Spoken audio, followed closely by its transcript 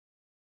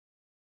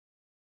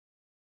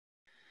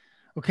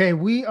Okay,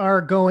 we are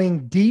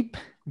going deep,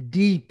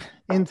 deep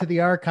into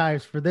the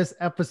archives for this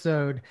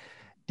episode.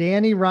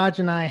 Danny, Raj,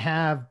 and I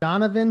have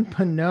Donovan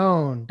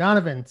Panone.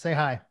 Donovan, say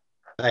hi.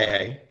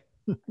 Hey,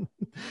 hey.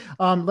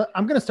 I'm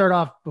going to start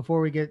off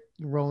before we get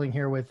rolling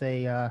here with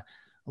a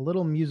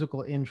little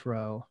musical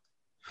intro.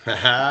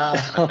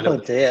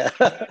 Oh dear.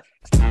 You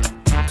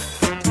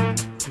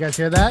guys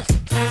hear that?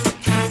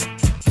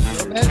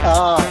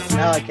 Oh,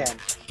 now I can.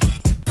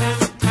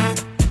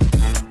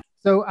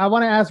 So I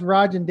want to ask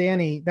Raj and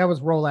Danny, that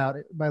was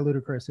Rollout by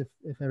Ludacris,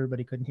 if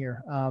everybody couldn't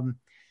hear. Do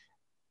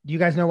you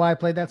guys know why I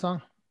played that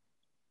song?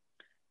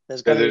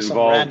 There's going to be some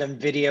random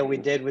video we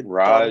did with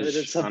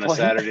Raj on a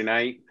Saturday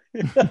night.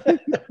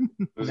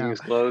 Losing his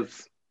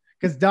clothes.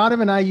 Because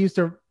Donovan and I used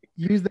to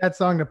use that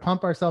song to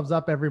pump ourselves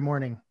up every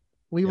morning.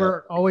 We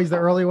were always the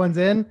early ones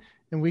in,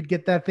 and we'd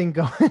get that thing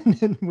going,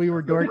 and we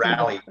were dorky.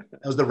 Rally.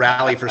 That was the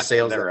rally for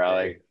sales. That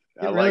rally.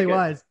 It really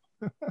was.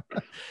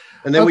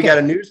 And then we had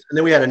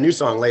a new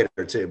song later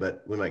too,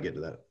 but we might get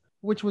to that.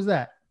 Which was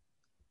that?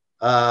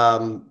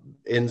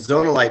 In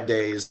Zonalite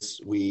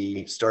days,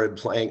 we started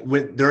playing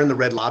during the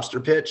Red Lobster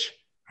pitch.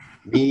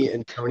 Me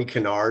and Tony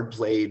Kennard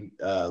played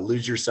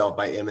 "Lose Yourself"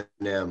 by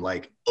Eminem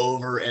like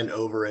over and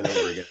over and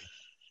over again.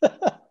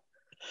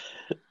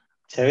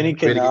 Tony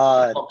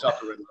Kennard.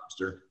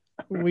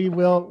 We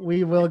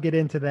will get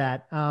into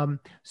that.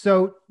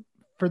 So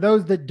for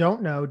those that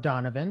don't know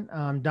Donovan,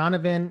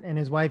 Donovan and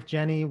his wife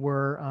Jenny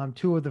were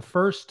two of the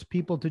first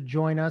people to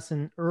join us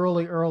in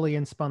early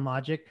in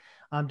Spunlogic.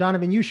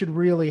 Donovan, you should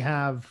really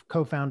have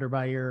co-founder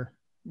by your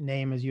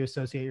name as you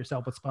associate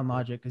yourself with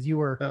Spunlogic, because you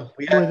were. Oh,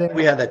 we had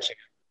that chance.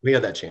 We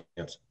had that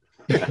chance.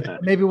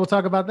 Maybe we'll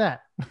talk about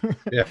that.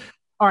 Yeah.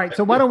 All right.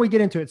 So why don't we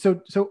get into it?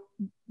 So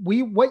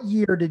what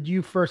year did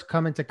you first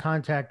come into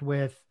contact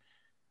with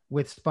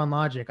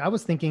Spunlogic? I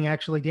was thinking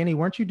actually, Danny,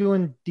 weren't you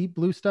doing Deep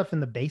Blue stuff in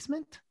the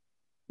basement?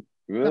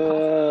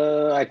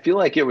 I feel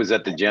like it was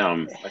at the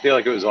gym. I feel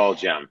like it was all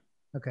gym.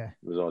 Okay.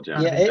 It was all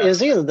gym. Yeah, it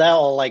was either that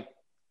or like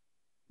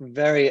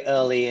very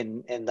early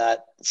in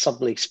that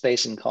subleague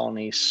space in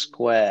Colony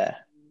Square.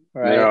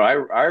 Right. No,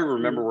 I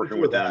remember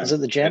working with them. Is it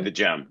the gym? At the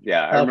gym.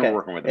 Yeah, I remember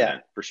working with them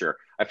then, for sure.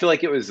 I feel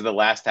like it was the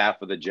last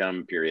half of the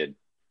gym period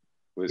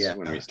was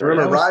when we started.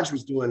 Remember, Raj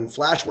was doing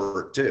flash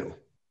work too.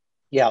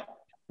 Yeah.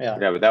 But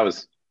that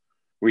was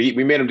we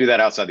made him do that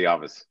outside the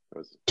office.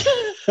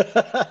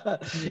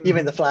 You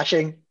mean the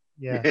flashing?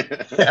 Yeah.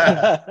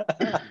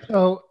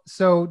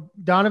 So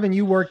Donovan,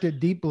 you worked at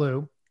Deep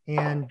Blue,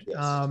 and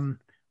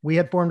we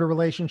had formed a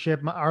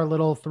relationship, our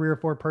little 3 or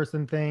 4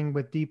 person thing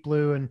with Deep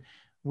Blue, and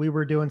we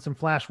were doing some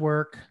flash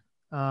work,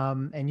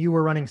 and you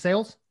were running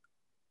sales.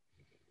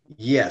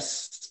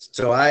 Yes.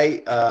 So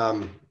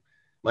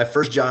my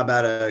first job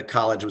out of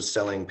college was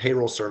selling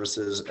payroll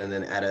services, and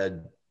then at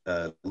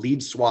a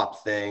lead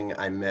swap thing,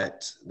 I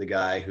met the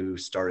guy who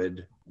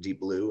started Deep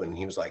Blue, and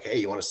he was like, "Hey,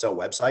 you want to sell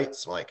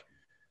websites?" I'm like,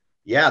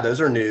 "Yeah, those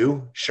are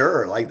new.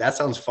 Sure. Like, that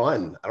sounds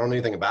fun. I don't know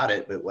anything about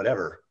it, but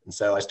whatever." And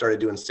so I started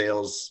doing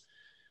sales,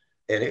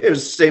 and it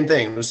was the same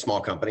thing. It was a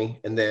small company.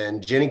 And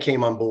then Jenny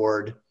came on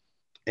board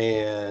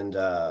and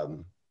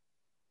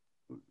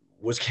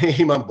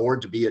came on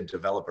board to be a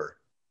developer,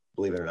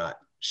 believe it or not.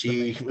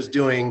 She was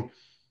doing,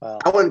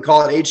 I wouldn't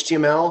call it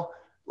HTML.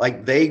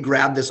 Like, they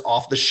grabbed this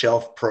off the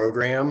shelf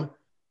program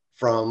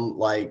from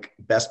like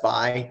Best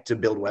Buy to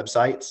build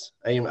websites.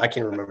 I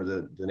can't remember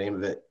the name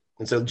of it.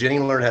 And so Jenny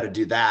learned how to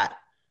do that.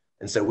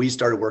 And so we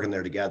started working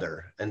there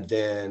together. And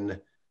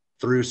then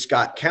through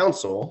Scott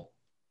Council,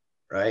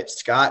 right?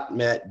 Scott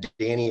met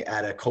Danny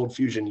at a Cold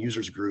Fusion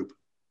users group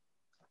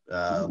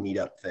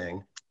meetup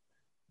thing.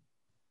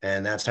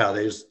 And that's how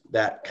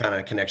that kind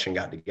of connection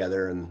got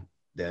together. And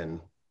then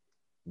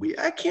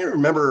I can't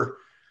remember,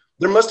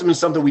 there must've been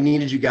something we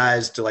needed you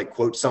guys to like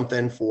quote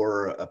something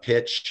for a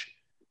pitch.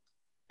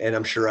 And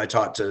I'm sure I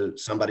talked to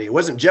somebody. It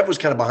wasn't, Jeff was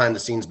kind of behind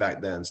the scenes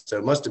back then. So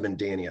it must've been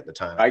Danny at the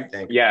time, I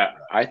think. Yeah.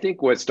 I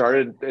think what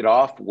started it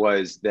off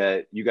was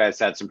that you guys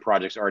had some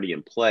projects already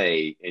in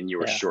play and you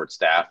were short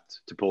staffed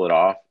to pull it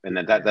off. And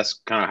that's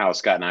kind of how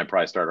Scott and I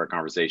probably started our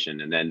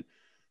conversation. And then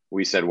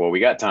we said, well,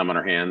 we got time on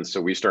our hands. So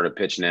we started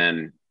pitching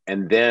in.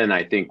 And then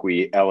I think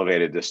we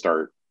elevated to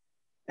start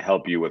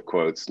help you with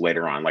quotes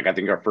later on. Like, I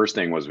think our first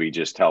thing was we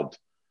just helped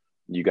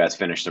you guys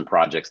finish some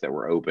projects that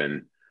were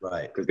open.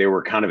 Right. Because they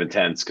were kind of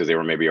intense because they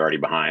were maybe already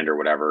behind or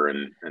whatever.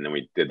 And then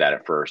we did that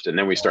at first. And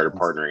then we started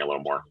partnering a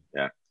little more.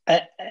 Yeah.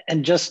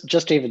 And just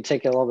to even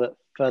take it a little bit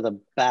further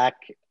back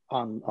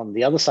on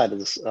the other side of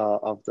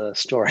the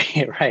story,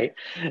 right?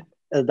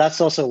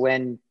 That's also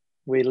when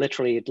we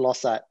literally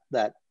lost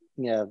that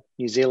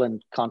New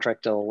Zealand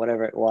contract or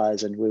whatever it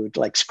was. And we were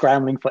like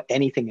scrambling for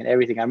anything and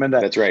everything. I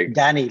remember that's right.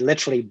 Danny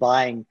literally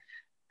buying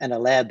an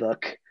Alaire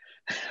book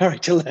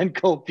to learn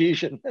Cold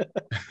Fusion.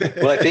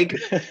 Well, I think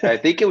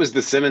it was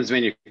the Simmons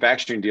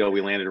manufacturing deal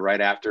we landed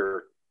right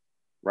after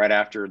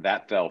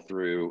that fell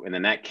through, and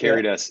then that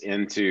carried us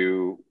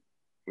into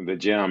the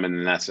gym, and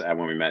then that's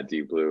when we met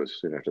Deep Blue.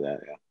 Soon after that,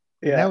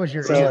 that was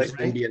your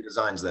NBN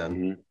Designs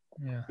then.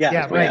 Mm-hmm.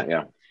 Yeah, right.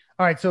 Yeah.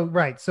 All right.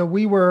 So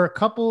we were a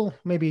couple,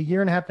 maybe a year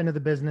and a half into the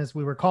business.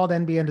 We were called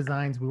NBN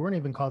Designs. We weren't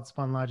even called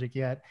Spunlogic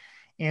yet.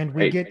 And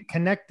we get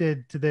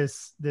connected to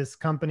this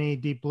company,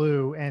 Deep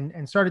Blue,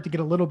 and started to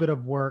get a little bit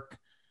of work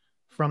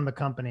from the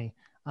company.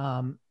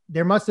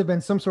 There must have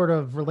been some sort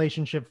of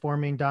relationship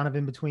forming,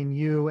 Donovan, between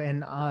you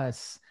and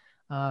us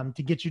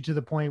to get you to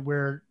the point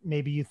where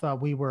maybe you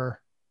thought we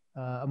were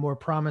a more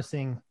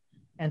promising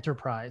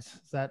enterprise.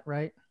 Is that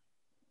right?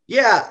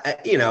 Yeah.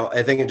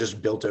 I think it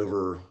just built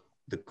over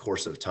the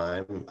course of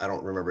time. I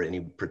don't remember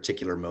any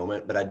particular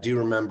moment, but I do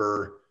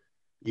remember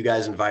you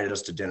guys invited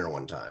us to dinner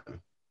one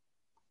time.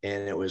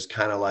 And it was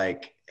kind of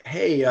like,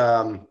 hey,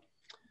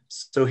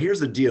 so here's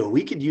the deal.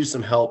 We could use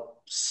some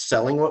help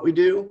selling what we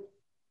do.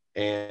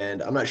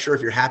 And I'm not sure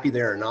if you're happy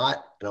there or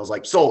not. And I was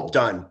like, sold,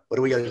 done. What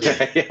do we got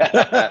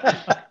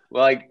to do?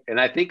 Well,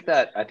 and I think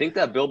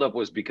that buildup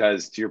was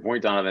because, to your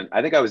point, Donovan,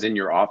 I think I was in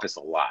your office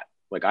a lot.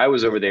 Like I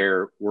was over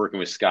there working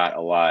with Scott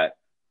a lot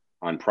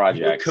on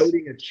projects. You were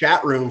coding a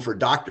chat room for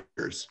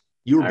doctors.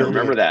 You were building. I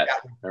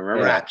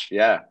remember that.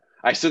 Yeah.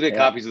 I still get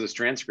copies of those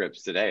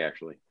transcripts today,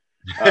 actually.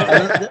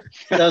 There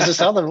was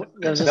this other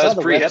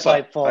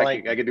website for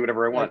I could do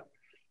whatever I want.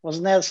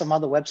 Wasn't there some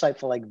other website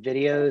for like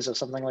videos or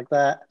something like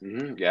that?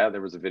 Mm-hmm. Yeah, there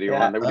was a video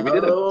on there. We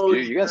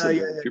did you guys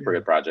did a few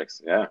pretty good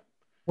projects. Yeah.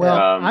 Well,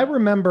 I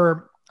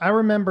remember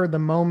the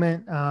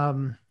moment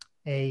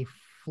a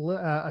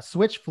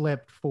switch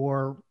flipped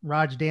for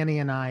Raj, Danny,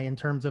 and I in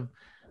terms of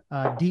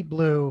Deep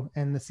Blue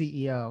and the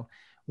CEO.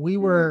 We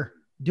were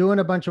doing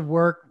a bunch of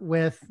work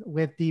with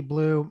Deep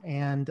Blue,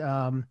 and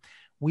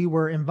we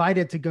were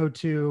invited to go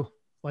to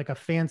like a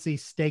fancy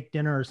steak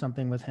dinner or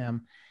something with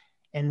him.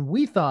 And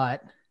we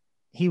thought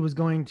he was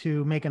going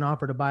to make an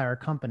offer to buy our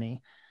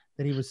company,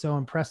 that he was so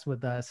impressed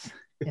with us.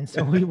 And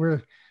so we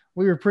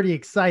were pretty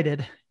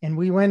excited, and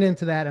we went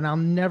into that. And I'll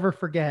never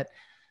forget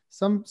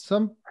some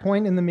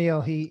point in the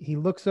meal, he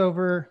looks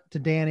over to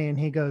Danny and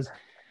he goes,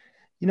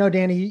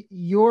 Danny,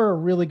 you're a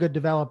really good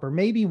developer.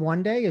 Maybe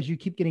one day as you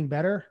keep getting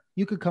better,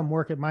 you could come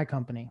work at my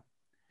company.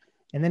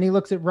 And then he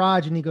looks at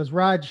Raj and he goes,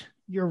 Raj,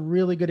 you're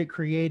really good at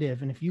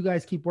creative. And if you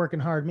guys keep working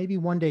hard, maybe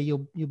one day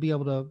you'll be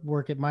able to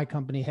work at my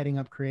company heading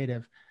up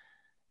creative.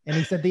 And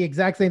he said the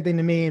exact same thing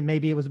to me. And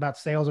maybe it was about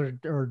sales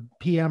or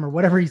PM or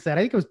whatever he said.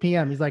 I think it was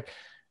PM. He's like,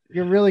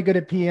 you're really good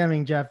at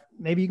PMing, Jeff.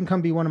 Maybe you can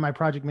come be one of my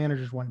project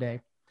managers one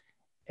day.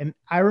 And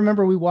I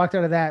remember we walked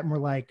out of that and we're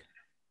like,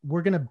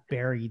 we're going to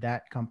bury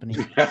that company.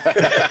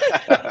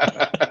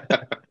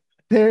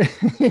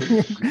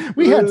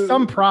 We had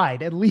some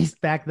pride, at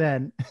least back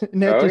then.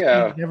 And that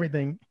changed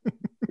everything.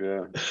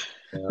 Yeah.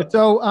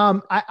 So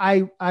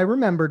I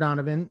remember,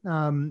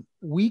 Donovan,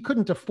 we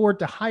couldn't afford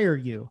to hire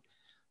you.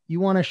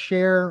 You want to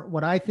share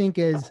what I think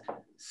is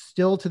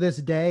still to this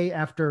day,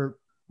 after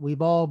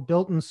we've all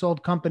built and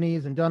sold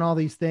companies and done all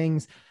these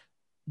things,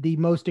 the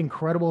most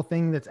incredible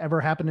thing that's ever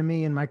happened to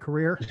me in my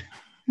career?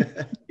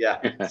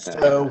 Yeah.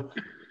 So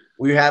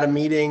we had a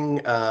meeting.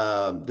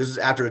 This is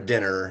after a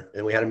dinner,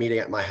 and we had a meeting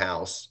at my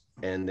house.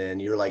 And then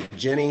you're like,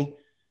 Jenny,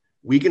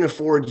 we can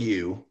afford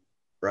you,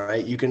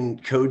 right? You can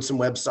code some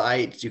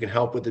websites. You can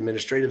help with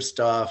administrative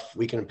stuff.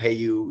 We can pay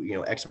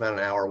you, X amount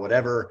an hour,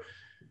 whatever.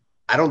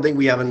 I don't think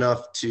we have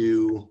enough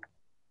to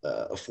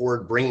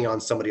afford bringing on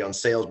somebody on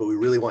sales, but we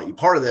really want you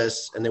part of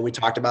this. And then we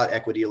talked about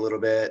equity a little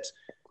bit,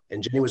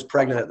 and Jenny was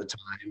pregnant at the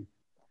time.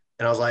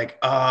 And I was like,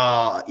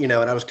 and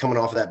I was coming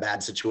off of that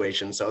bad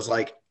situation. So I was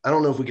like, I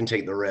don't know if we can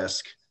take the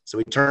risk. So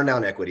we turned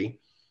down equity.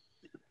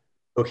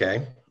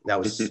 Okay. That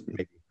was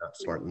maybe not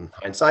smart in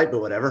hindsight,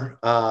 but whatever.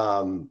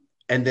 And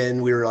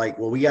then we were like,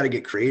 well, we got to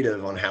get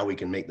creative on how we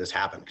can make this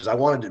happen, because I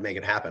wanted to make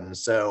it happen. And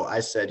so I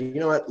said, you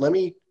know what, let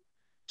me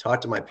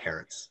talk to my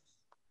parents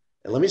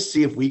and let me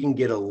see if we can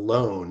get a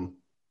loan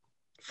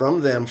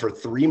from them for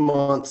 3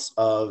 months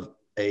of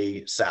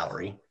a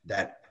salary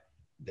that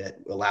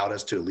allowed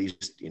us to at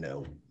least,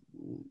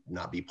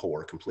 not be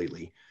poor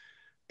completely.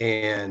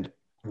 And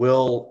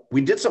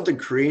we did something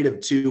creative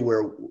too,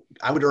 where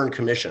I would earn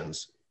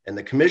commissions, and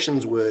the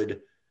commissions would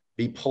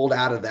be pulled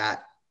out of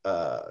that,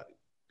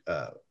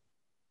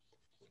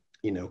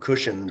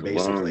 cushion,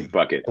 basically.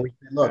 Bucket. And we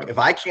said, look, if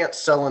I can't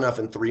sell enough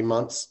in 3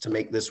 months to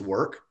make this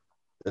work,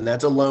 then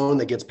that's a loan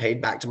that gets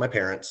paid back to my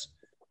parents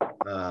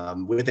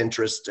with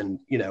interest. And,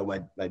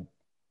 my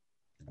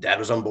dad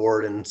was on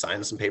board and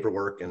signed some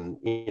paperwork and,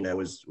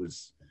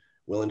 was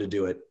willing to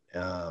do it.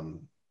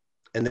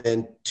 And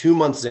then 2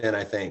 months in,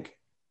 I think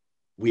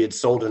we had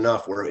sold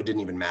enough where it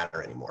didn't even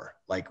matter anymore.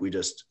 Like we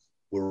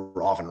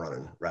were off and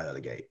running right out of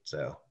the gate.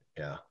 So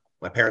yeah,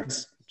 my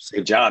parents.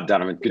 Good job,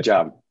 Donovan. Good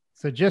job.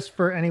 So just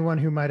for anyone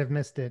who might've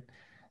missed it,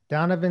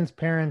 Donovan's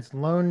parents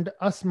loaned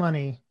us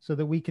money so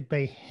that we could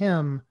pay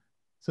him,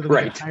 so that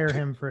we could hire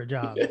him for a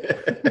job.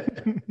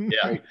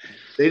 Yeah.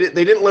 They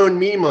didn't loan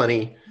me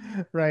money.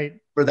 Right.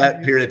 For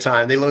that period of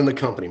time. They loaned the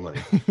company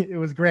money. It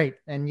was great.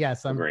 And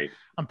yes,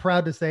 I'm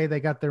proud to say they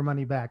got their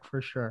money back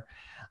for sure.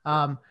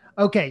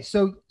 Okay.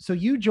 So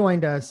you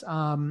joined us.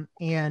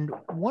 And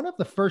one of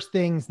the first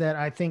things that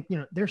I think,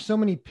 there's so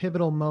many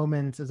pivotal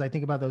moments as I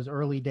think about those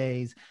early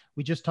days.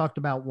 We just talked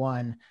about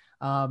one.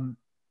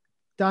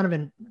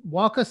 Donovan,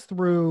 walk us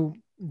through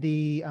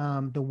the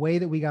way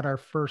that we got our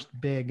first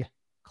big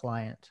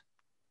client.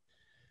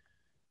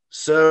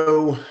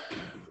 So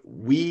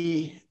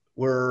we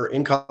were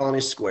in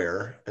Colony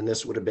Square, and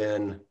this would have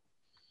been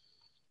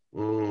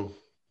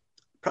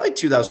probably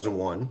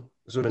 2001.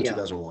 This would have been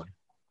 2001.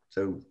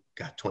 So,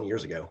 God, 20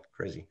 years ago,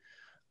 crazy.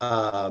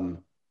 And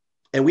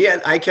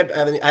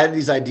I had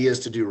these ideas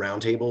to do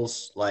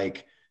roundtables,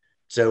 like,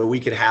 so we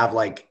could have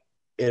like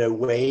in a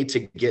way to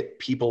get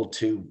people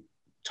to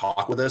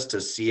talk with us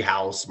to see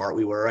how smart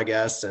we were, I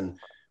guess. And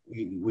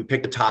we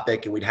picked a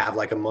topic, and we'd have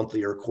like a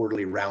monthly or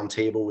quarterly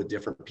roundtable with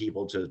different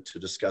people to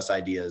discuss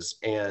ideas.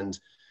 And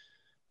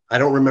I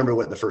don't remember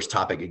what the first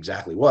topic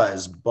exactly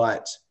was,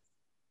 but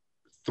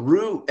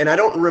and I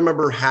don't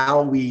remember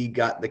how we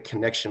got the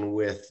connection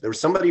with, there was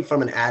somebody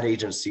from an ad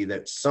agency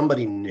that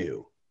somebody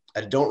knew.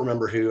 I don't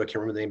remember who, I can't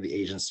remember the name of the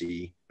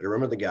agency, but I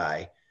remember the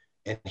guy.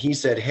 And he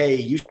said, hey,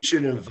 you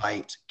should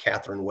invite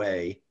Catherine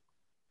Way,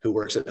 who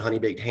works at Honey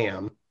Baked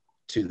Ham,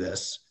 to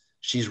this.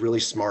 She's really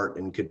smart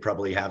and could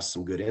probably have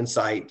some good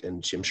insight,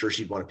 and I'm sure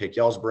she'd want to pick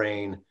y'all's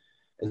brain.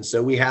 And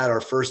so we had our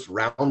first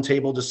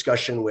roundtable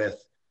discussion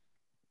with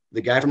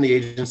the guy from the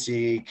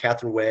agency,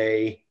 Catherine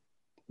Way,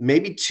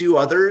 maybe two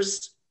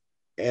others,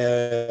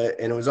 and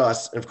it was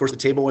us. And of course, the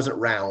table wasn't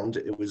round;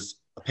 it was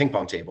a ping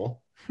pong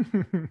table.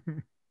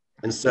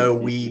 And so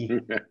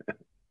we,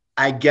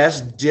 I guess,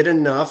 did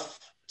enough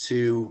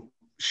to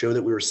show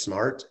that we were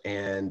smart.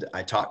 And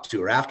I talked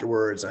to her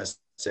afterwards. I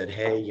said,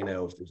 hey,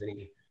 if there's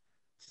any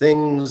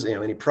things,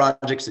 any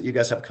projects that you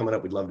guys have coming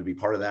up, we'd love to be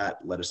part of that.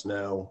 Let us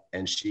know.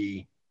 And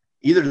she,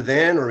 either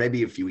then or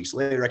maybe a few weeks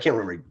later, I can't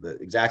remember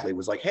exactly,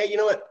 was like, hey, you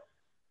know what?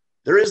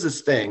 There is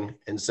this thing.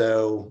 And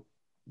so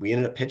we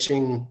ended up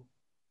pitching.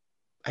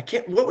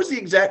 What was the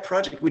exact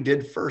project we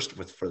did first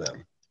for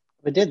them?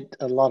 We did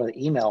a lot of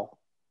email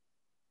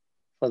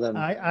for them.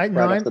 I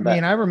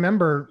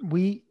remember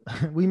we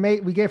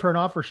gave her an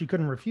offer she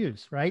couldn't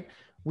refuse, right?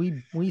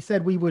 We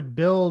said we would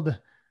build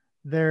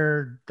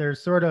their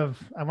sort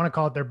of, I want to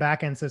call it their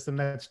back-end system.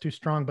 That's too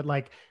strong, but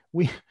like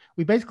we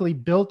basically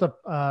built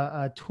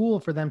a tool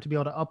for them to be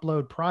able to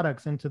upload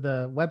products into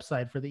the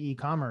website for the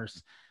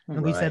e-commerce.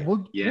 And we said,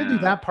 we'll do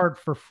that part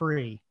for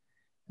free.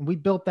 And we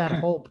built that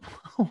whole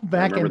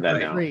back end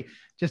for free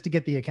just to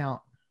get the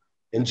account.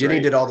 And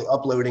Jenny did all the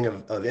uploading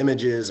of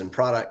images and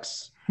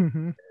products,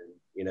 and,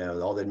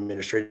 all the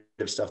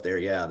administrative stuff there.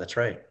 Yeah, that's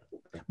right.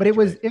 But it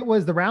was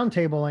the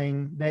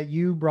roundtabling that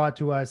you brought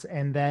to us,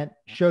 and that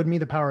showed me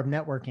the power of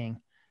networking,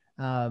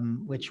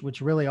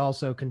 which really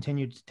also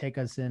continued to take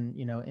us in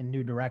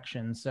new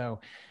directions. So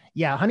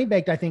yeah, Honey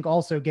Baked, I think,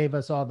 also gave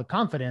us all the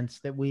confidence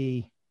that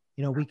we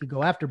could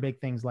go after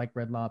big things like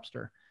Red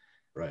Lobster.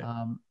 Right.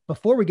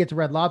 Before we get to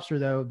Red Lobster,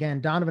 though,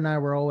 again, Donovan and I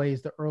were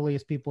always the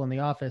earliest people in the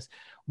office.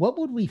 What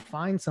would we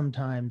find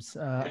sometimes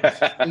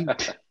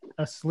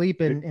asleep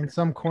in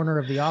some corner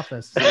of the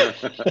office?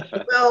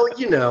 Well,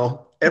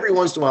 every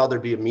once in a while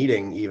there'd be a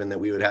meeting even that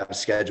we would have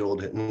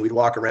scheduled, and we'd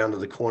walk around to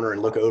the corner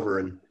and look over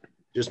and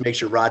just make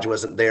sure Raj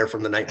wasn't there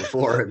from the night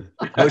before. And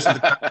most of the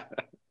time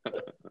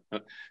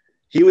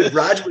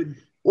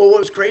what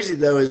was crazy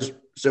though is,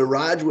 so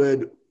Raj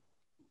would,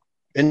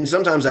 and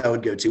sometimes I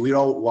would go too. We'd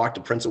all walk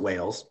to Prince of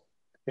Wales.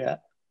 Yeah.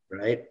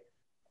 Right.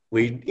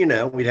 We'd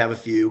have a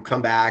few,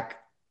 come back,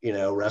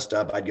 rest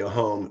up. I'd go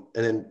home.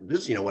 And then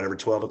this,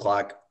 12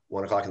 o'clock,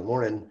 1 o'clock in the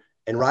morning,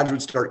 and Raj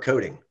would start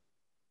coding.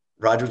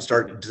 Raj would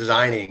start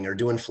designing or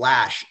doing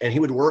Flash. And he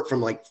would work from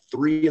like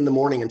 3 a.m.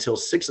 until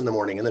 6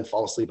 a.m. and then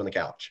fall asleep on the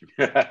couch.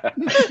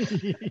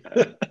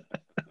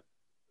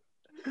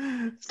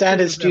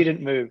 Standard student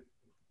move.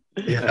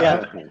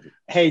 Yeah.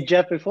 Hey,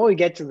 Jeff, before we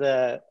get to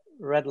the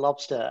Red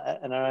Lobster,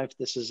 and I don't know if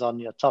this is on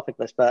your topic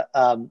list, but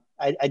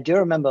I do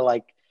remember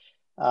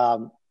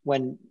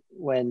when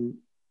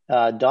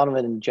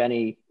Donovan and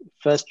Jenny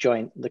first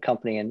joined the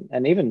company,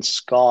 and even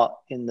Scott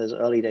in those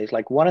early days,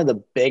 like one of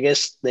the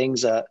biggest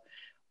things that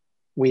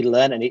we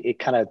learned, and it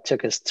kind of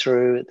took us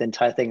through the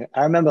entire thing.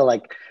 I remember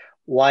like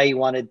why you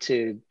wanted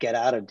to get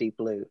out of Deep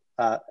Blue.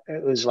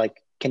 It was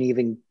like, can you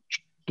even,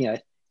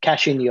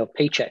 cash in your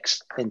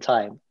paychecks in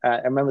time?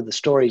 I remember the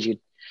stories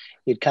you'd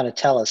kind of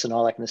tell us and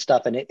all that kind of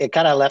stuff. And it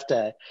kind of left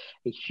a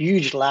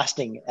huge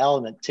lasting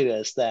element to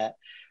us that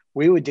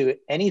we would do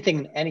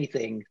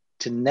anything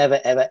to never,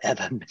 ever,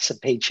 ever miss a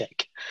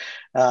paycheck,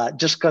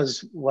 just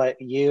because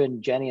what you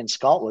and Jenny and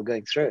Scott were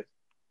going through.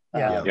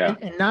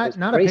 And not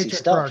a paycheck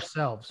stuff for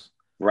ourselves.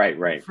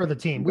 Right. For the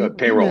team.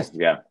 Payroll.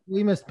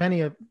 We missed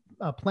plenty of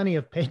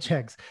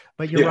paychecks,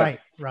 but you're right,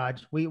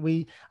 Raj.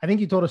 I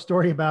think you told a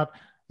story about,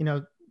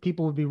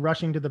 people would be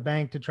rushing to the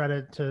bank to try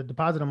to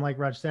deposit them, like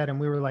Raj said. And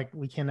we were like,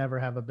 we can never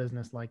have a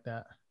business like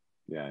that.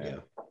 Yeah.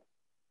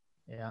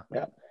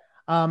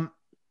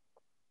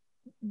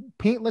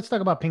 Let's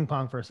talk about ping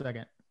pong for a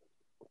second,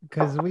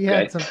 because we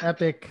had some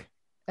epic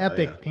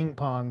ping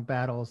pong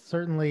battles.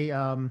 Certainly,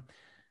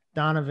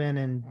 Donovan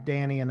and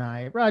Danny and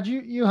I. Raj,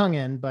 you hung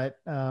in, but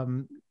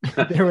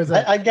there was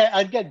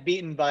I'd get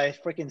beaten by a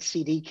freaking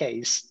CD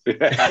case.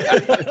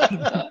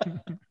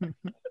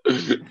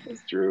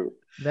 That's true.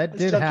 That I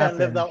did still happen. can't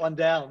live that one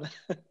down.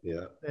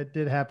 Yeah. That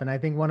did happen. I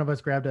think one of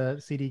us grabbed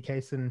a CD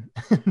case and,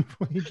 and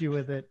played you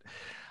with it.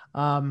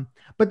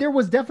 But there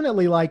was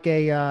definitely like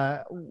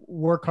a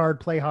work hard,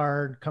 play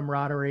hard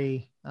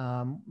camaraderie.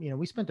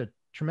 We spent a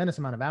tremendous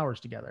amount of hours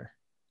together.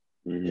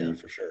 Yeah,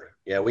 for sure.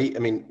 Yeah.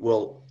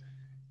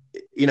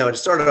 It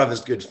started off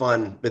as good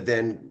fun, but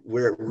then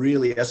where it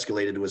really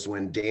escalated was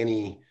when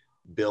Danny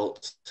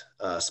built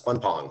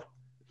SpunPong.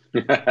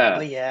 Oh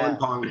yeah.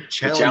 SpunPong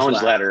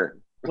challenge ladder.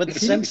 With the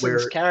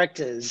Simpsons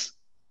characters.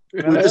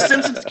 With the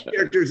Simpsons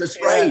characters, that's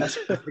right. I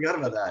forgot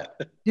about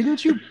that.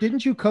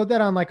 Didn't you code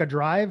that on like a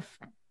drive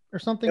or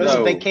something? It was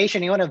a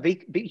vacation. You went on a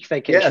beach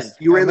vacation. Yes,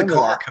 you were in the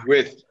car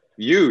with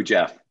you,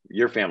 Jeff,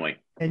 your family.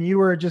 And you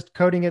were just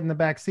coding it in the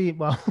back seat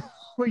while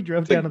we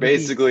drove down to the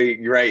basically,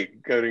 beach.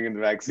 Right, coding in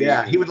the back seat.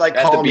 Yeah, he would like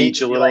at call the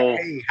beach me, a little. Like,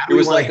 hey, it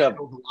was like a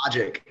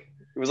logic.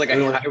 It was like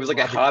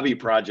a hobby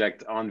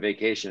project on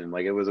vacation.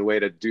 Like it was a way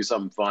to do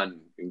something fun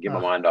and get my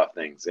mind off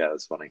things. Yeah,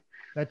 that's funny.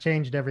 That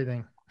changed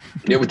everything.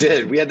 Yeah, we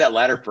did. We had that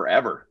ladder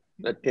forever.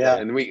 And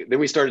then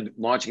we started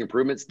launching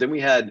improvements. Then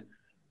we had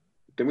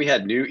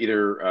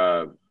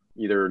new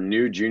either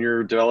new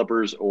junior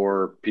developers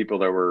or people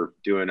that were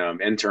doing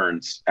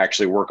interns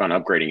actually work on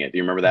upgrading it. Do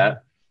you remember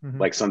that? Mm-hmm.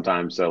 Like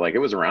sometimes, so like it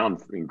was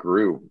around and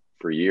grew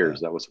for years.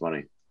 Yeah. That was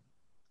funny.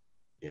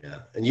 Yeah,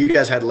 and you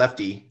guys had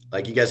Lefty.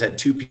 Like you guys had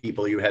two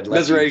people. You had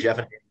Lefty, right. Jeff,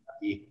 and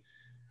Lefty.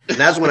 And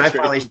that's when I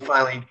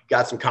finally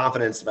got some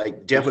confidence.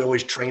 Like Jeff would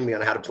always train me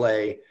on how to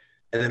play,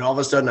 and then all of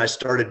a sudden I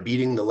started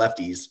beating the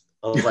lefties.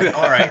 I was like,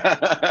 all right,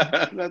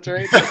 that's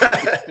right.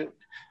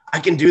 I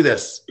can do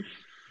this.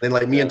 Then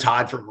like me and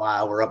Todd for a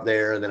while were up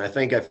there, and then I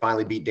think I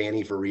finally beat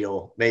Danny for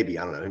real. Maybe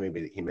I don't know.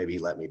 Maybe he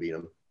let me beat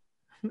him.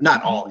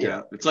 Not all.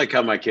 Yeah, it's like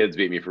how my kids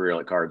beat me for real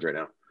at cards right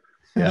now.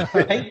 Yeah.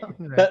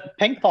 But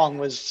ping pong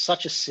was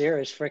such a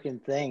serious freaking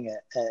thing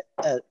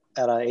at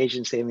our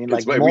agency. I mean,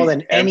 like it's more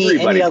than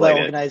any other it.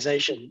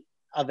 organization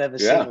I've ever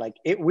seen. Like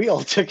we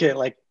all took it.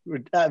 Like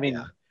I mean,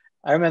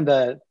 I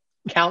remember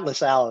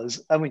countless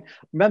hours. I mean,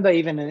 remember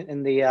even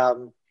in the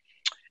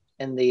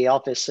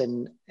office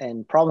in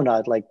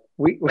Promenade, like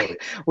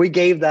we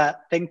gave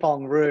that ping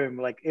pong room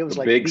like it was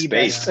like big the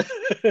space, and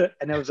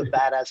it was a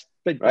badass.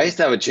 I used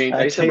to have a change.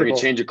 I used to bring a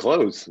change of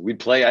clothes. We'd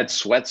play. I'd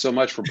sweat so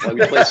much from play.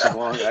 We play so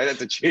long. I'd have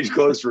to change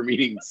clothes for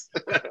meetings.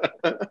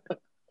 It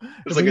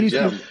was like a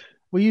gym.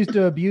 We used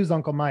to abuse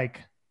Uncle Mike.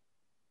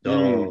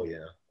 Oh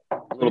yeah,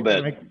 a little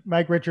bit.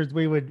 Mike Richards.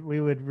 We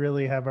would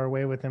really have our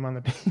way with him on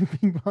the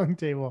ping pong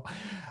table.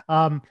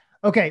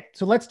 Okay,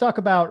 so let's talk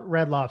about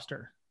Red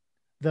Lobster,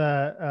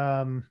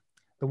 the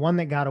one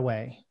that got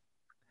away.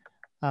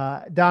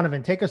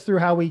 Donovan, take us through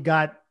how we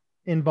got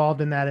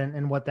involved in that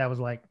and what that was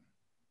like.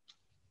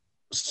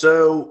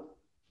 So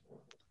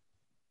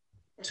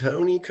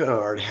Tony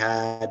Kennard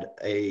had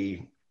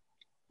a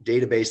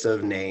database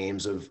of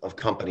names of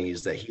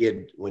companies that he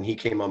had, when he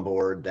came on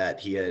board, that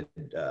he had,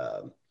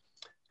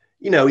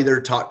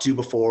 either talked to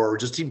before or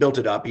just he built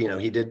it up.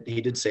 He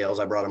did sales.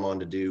 I brought him on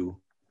to do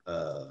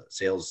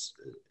sales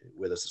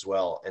with us as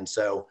well. And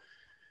so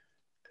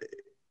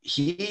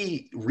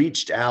he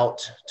reached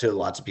out to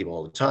lots of people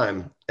all the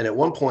time. And at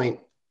one point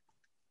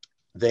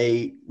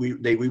we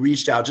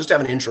reached out just to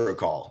have an intro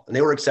call, and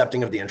they were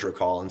accepting of the intro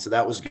call. And so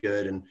that was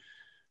good. And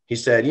he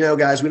said,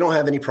 guys, we don't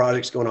have any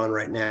projects going on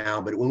right now,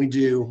 but when we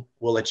do,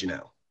 we'll let you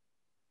know.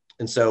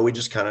 And so we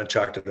just kind of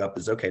chalked it up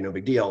as, okay, no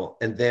big deal.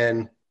 And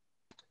then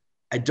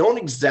I don't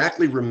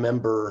exactly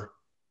remember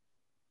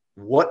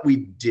what we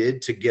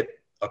did to get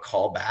a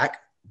call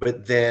back,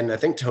 but then I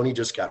think Tony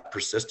just got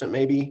persistent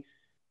maybe.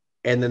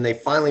 And then they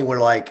finally were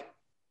like,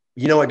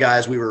 you know what,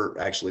 guys, we were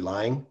actually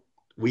lying.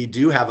 We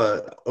do have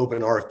a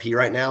open RFP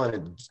right now,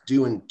 and it's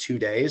due in 2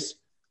 days.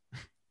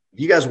 If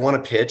you guys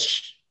want to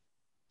pitch,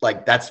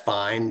 like, that's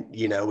fine.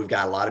 We've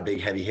got a lot of big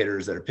heavy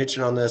hitters that are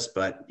pitching on this,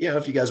 but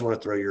if you guys want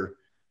to throw your,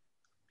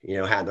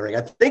 hat in the ring,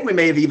 I think we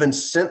may have even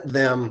sent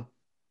them.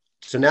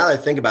 So now that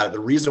I think about it, the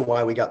reason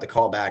why we got the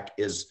call back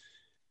is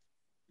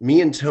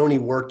me and Tony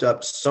worked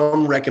up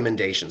some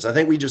recommendations. I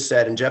think we just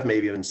said, and Jeff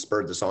maybe even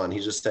spurred this on. He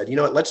just said,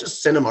 let's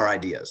just send them our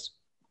ideas.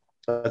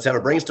 Let's have a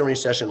brainstorming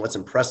session. Let's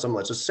impress them.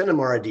 Let's just send them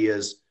our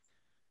ideas.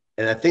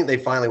 And I think they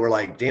finally were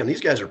like, damn,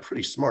 these guys are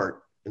pretty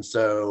smart. And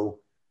so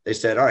they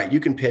said, all right, you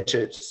can pitch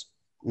it.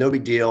 No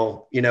big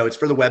deal. It's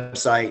for the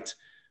website.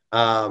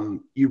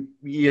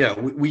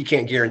 We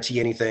can't guarantee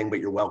anything,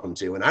 but you're welcome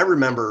to. And I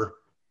remember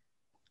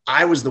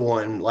I was the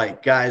one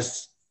like,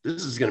 guys,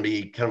 this is going to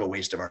be kind of a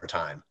waste of our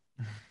time.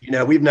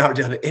 We've never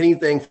done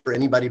anything for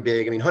anybody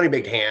big. I mean, Honey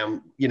Baked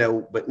Ham,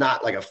 but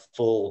not like a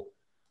full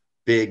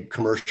big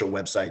commercial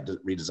website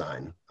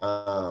redesign.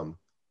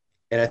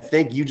 And I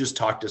think you just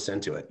talked us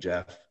into it,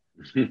 Jeff.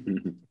 I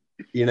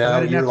didn't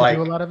have to do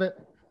a lot of it.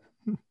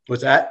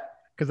 What's that?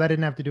 Because I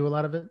didn't have to do a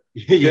lot of it.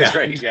 Yeah. That's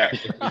right. Yeah.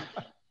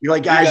 You're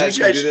like, guys,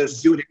 we should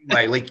do it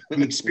anyway. Like,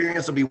 the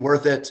experience will be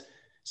worth it.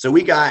 So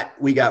we got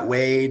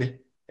Wade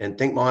and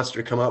Think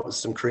Monster to come up with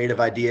some creative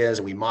ideas,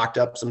 and we mocked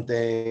up some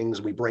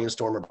things. We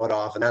brainstormed our butt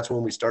off, and that's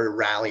when we started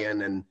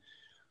rallying. And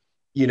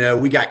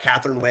we got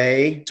Catherine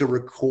Way to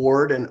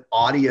record an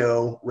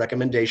audio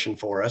recommendation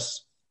for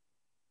us,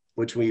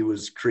 which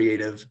was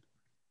creative.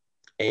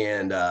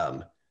 And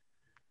I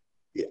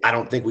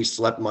don't think we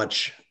slept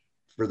much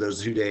for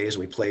those 2 days.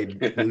 We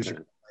played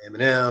Loser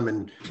Eminem,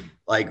 and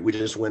like we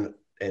just went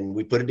and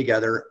we put it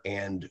together,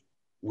 and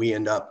we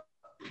end up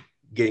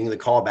getting the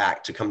call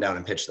back to come down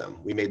and pitch them.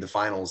 We made the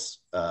finals,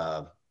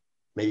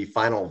 maybe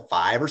final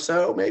 5 or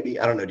so, maybe.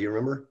 I don't know. Do you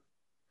remember?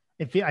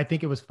 I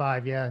think it was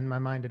 5. Yeah, in my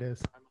mind it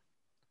is.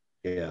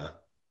 Yeah.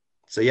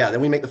 So yeah,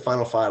 then we make the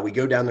final 5. We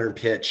go down there and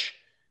pitch,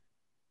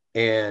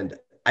 and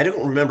I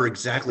don't remember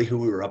exactly who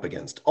we were up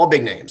against. All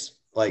big names,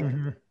 like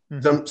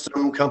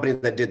some company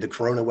that did the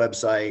Corona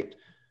website.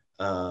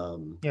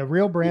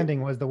 Real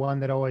Branding was the one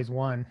that always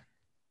won.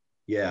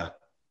 Yeah.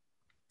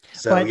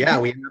 So we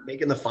ended up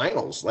making the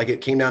finals. Like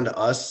it came down to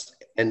us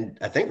and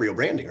I think Real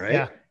Branding, right?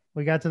 Yeah.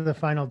 We got to the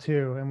final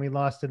 2 and we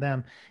lost to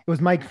them. It was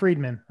Mike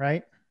Friedman,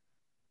 right?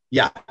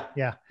 Yeah.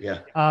 Yeah. Yeah.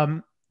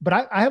 But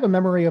I have a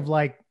memory of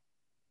like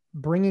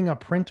bringing a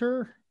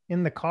printer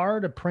in the car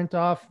to print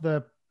off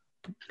the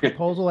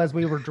proposal as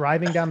we were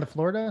driving down to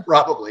Florida.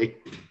 Probably.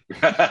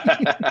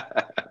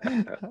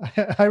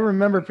 I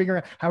remember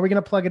figuring out how are we going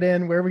to plug it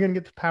in, where are we going to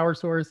get the power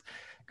source,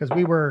 because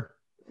we were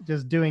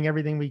just doing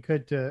everything we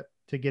could to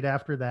get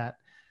after that.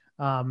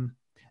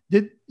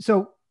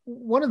 So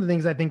one of the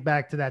things I think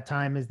back to that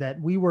time is that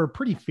we were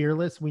pretty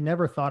fearless. We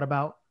never thought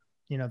about,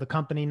 the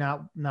company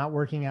not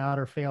working out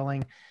or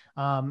failing.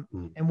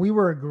 And we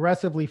were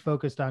aggressively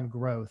focused on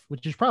growth,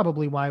 which is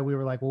probably why we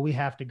were like, well, we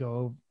have to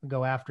go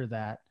after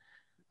that.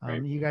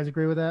 Right. You guys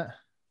agree with that?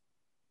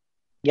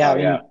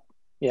 Yeah.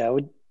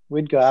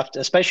 We'd go after,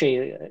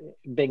 especially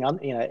being on,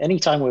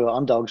 anytime we were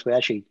underdogs,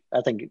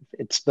 I think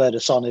it spurred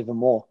us on even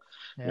more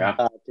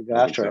to go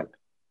after it.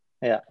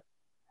 Yeah.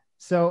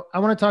 So I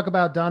want to talk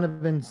about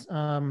Donovan's,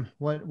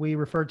 what we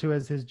refer to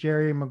as his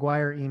Jerry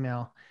Maguire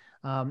email.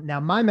 Now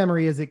my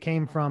memory is it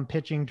came from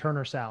pitching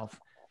Turner South.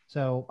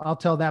 So I'll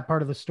tell that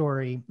part of the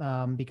story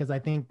because I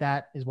think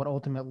that is what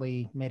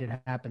ultimately made it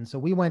happen. So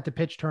we went to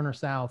pitch Turner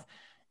South,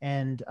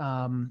 and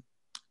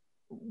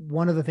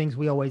one of the things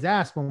we always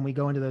ask when we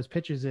go into those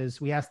pitches is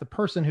we ask the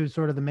person who's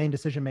sort of the main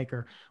decision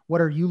maker,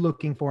 what are you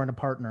looking for in a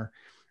partner?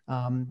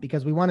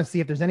 Because we want to see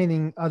if there's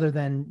anything other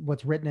than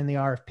what's written in the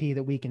RFP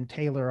that we can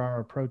tailor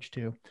our approach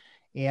to.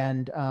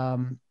 And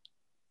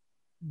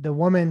the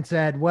woman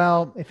said,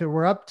 well, if it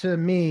were up to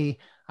me,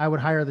 I would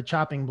hire the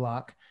chopping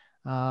block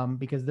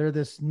because they're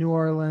this New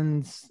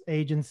Orleans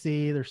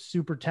agency. They're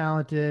super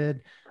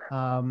talented.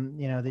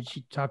 That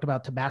she talked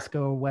about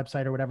Tabasco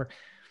website or whatever.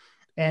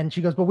 And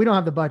she goes, but we don't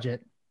have the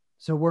budget.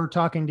 So we're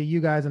talking to you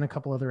guys and a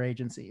couple other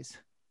agencies.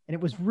 And it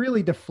was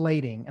really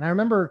deflating. And I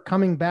remember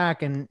coming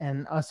back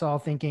and us all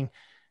thinking,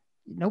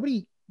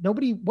 nobody,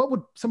 what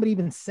would somebody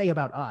even say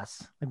about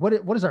us? Like,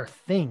 what is our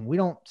thing? We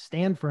don't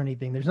stand for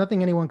anything. There's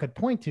nothing anyone could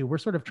point to. We're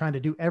sort of trying to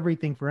do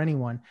everything for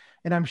anyone.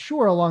 And I'm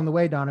sure along the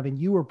way, Donovan,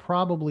 you were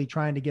probably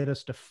trying to get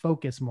us to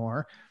focus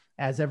more,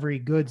 as every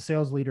good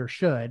sales leader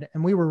should.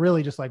 And we were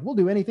really just like, we'll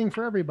do anything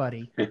for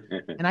everybody.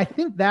 And I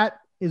think that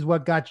is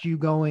what got you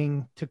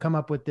going to come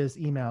up with this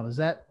email. Does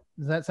that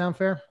sound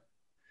fair?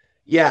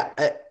 Yeah,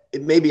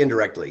 it may be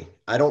indirectly.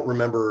 I don't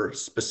remember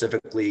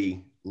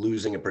specifically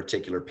losing a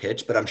particular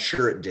pitch, but I'm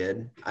sure it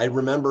did. I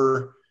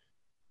remember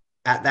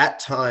at that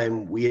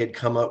time we had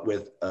come up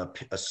with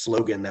a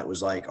slogan that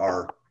was like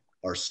our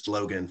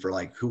slogan for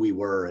like who we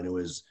were. And it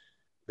was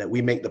that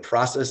we make the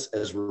process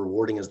as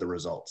rewarding as the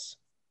results.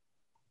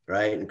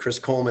 Right. And Chris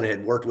Coleman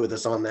had worked with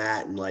us on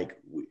that. And like,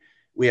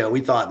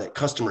 we thought that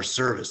customer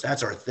service,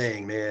 that's our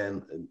thing,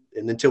 man.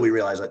 And until we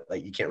realized that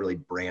like, you can't really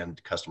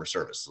brand customer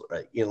service,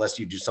 right? Unless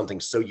you do something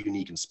so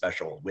unique and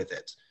special with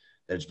it,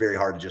 that it's very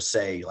hard to just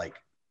say like,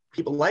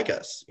 people like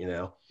us,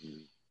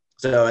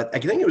 So I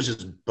think it was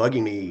just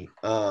bugging me.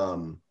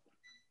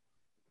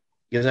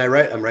 Because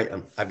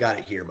I've got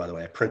it here, by the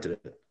way. I printed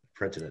it.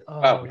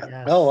 Oh,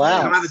 yes. Oh, wow.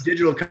 I don't have a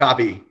digital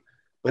copy,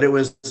 but it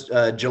was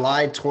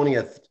July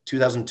 20th,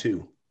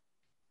 2002.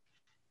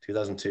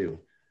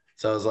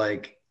 So I was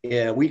like,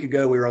 yeah, a week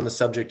ago, we were on the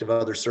subject of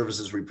other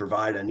services we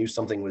provide. I knew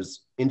something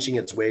was inching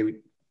its way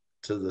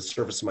to the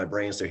surface of my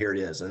brain. So here it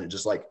is. And it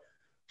just like,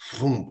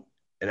 boom.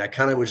 And I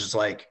kind of was just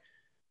like,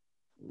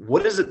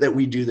 what is it that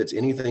we do that's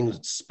anything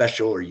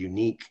special or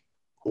unique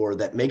or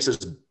that makes us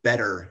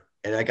better?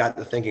 And I got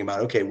to thinking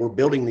about, okay, we're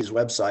building these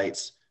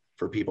websites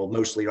for people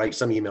mostly, right?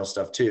 Some email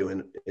stuff too.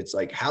 And it's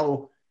like,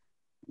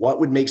 what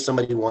would make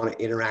somebody want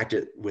to interact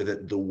with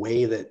it the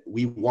way that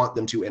we want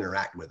them to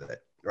interact with it?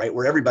 Right?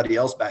 Where everybody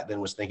else back then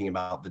was thinking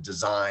about the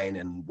design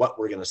and what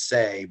we're going to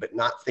say, but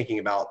not thinking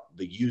about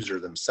the user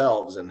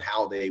themselves and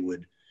how they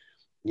would,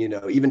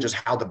 even just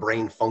how the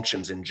brain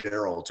functions in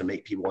general to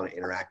make people want to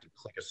interact and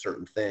click a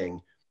certain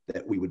thing,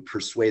 that we would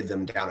persuade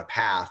them down a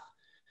path.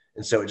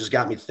 And so it just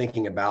got me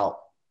thinking about,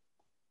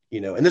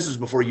 and this is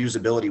before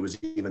usability was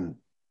even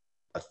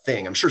a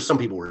thing. I'm sure some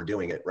people were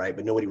doing it, right?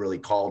 But nobody really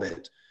called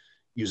it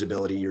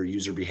usability or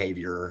user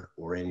behavior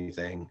or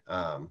anything.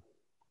 I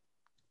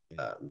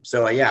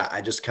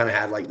just kind of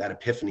had like that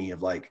epiphany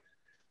of like,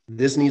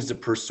 this needs to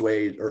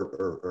persuade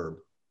or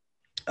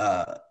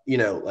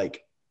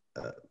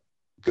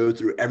go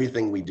through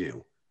everything we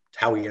do,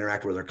 how we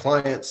interact with our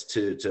clients,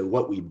 to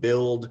what we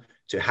build,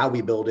 to how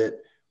we build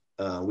it.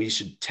 We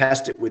should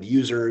test it with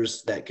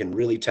users that can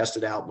really test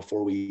it out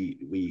before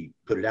we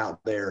put it out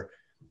there.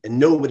 And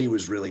nobody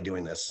was really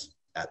doing this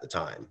at the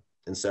time.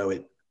 And so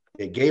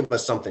it gave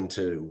us something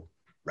to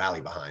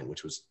rally behind,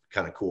 which was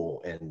kind of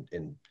cool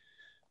and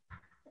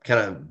kind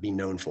of be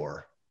known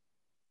for.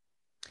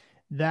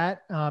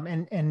 That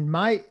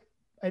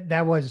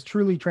that was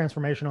truly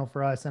transformational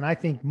for us. And I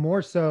think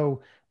more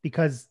so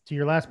because, to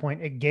your last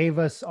point, it gave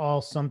us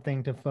all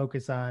something to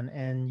focus on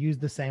and use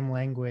the same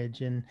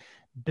language and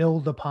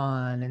build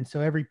upon. And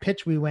so every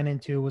pitch we went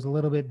into was a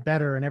little bit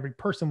better, and every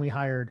person we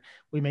hired,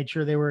 we made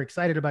sure they were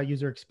excited about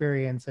user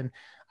experience. And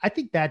I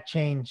think that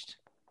changed.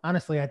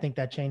 Honestly, I think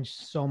that changed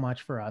so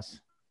much for us.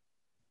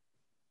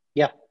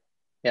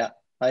 Yeah,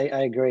 I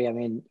agree. I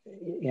mean,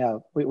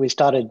 we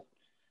started,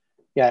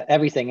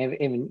 everything,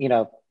 even,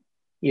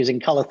 using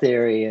color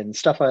theory and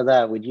stuff like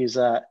that. We'd use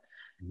that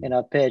in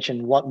our pitch,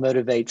 and what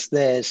motivates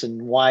this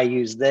and why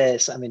use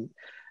this. I mean,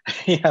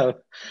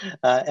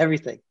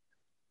 everything.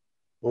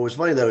 What was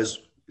funny though is,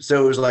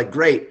 so it was like,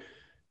 great.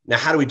 Now,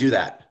 how do we do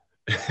that?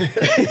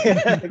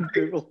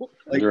 Google.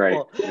 Right.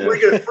 Well,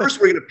 we're gonna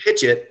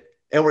pitch it,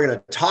 and we're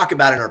gonna talk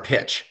about it in our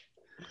pitch,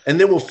 and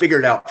then we'll figure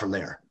it out from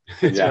there.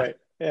 Yeah. Right.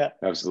 Yeah.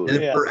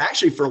 Absolutely.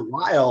 And for a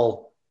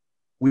while,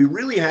 we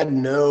really had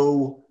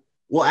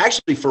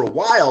for a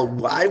while,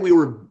 while we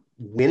were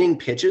winning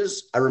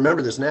pitches, I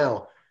remember this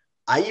now.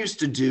 I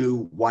used to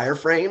do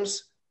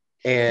wireframes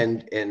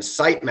and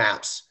site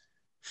maps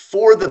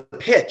for the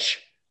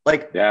pitch,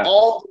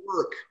 all the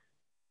work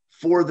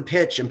for the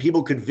pitch, and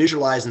people could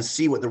visualize and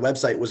see what their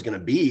website was going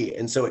to be.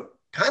 And so it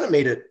kind of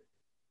made it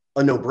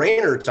a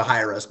no-brainer to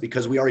hire us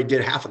because we already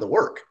did half of the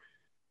work.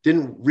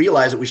 Didn't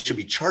realize that we should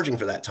be charging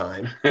for that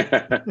time.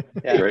 Right.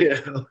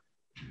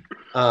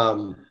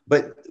 But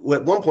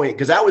at one point,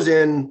 because that was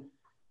in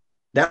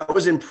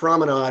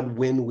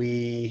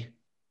Promenade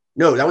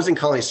that was in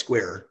Colony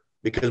Square,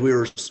 because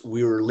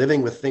we were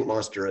living with Think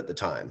Monster at the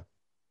time.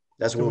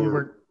 That's when we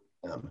were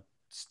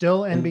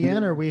still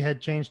NBN, or we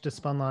had changed to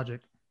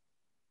Spunlogic.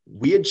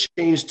 We had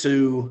changed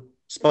to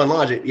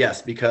Spunlogic,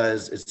 yes,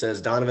 because it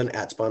says Donovan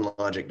at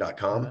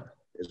spunlogic.com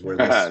is where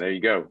this. There you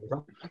go.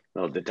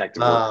 Little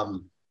detective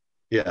work.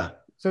 Yeah.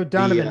 So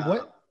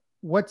Donovan,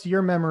 what's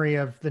your memory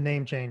of the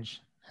name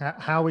change?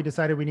 How we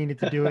decided we needed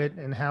to do it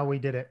and how we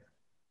did it?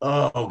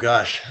 Oh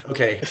gosh.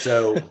 Okay.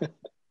 So was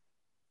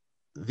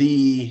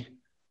it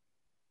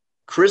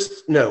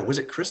Chris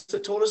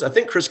that told us? I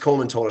think Chris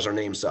Coleman told us our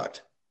name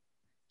sucked.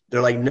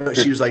 They're like, no,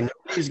 she was like,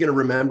 nobody's going to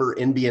remember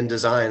NBN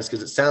Designs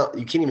because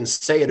you can't even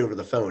say it over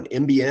the phone.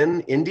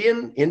 NBN,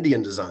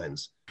 Indian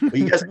Designs. Well,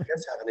 you guys have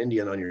an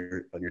Indian on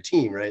your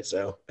team, right?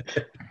 So,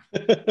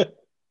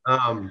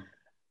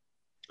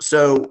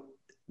 so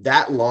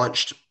that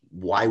launched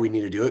why we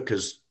need to do it,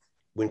 because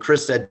when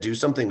Chris said do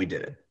something, we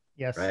did it.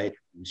 Yes. Right.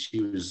 And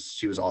she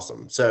was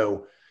awesome.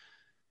 So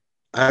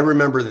I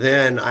remember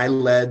then I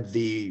led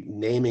the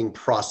naming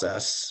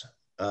process.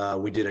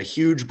 We did a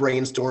huge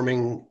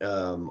brainstorming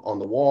on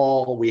the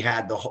wall. We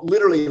had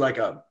literally like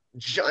a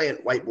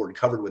giant whiteboard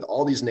covered with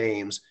all these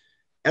names.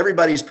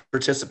 Everybody's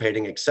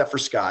participating except for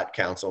Scott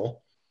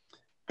Council.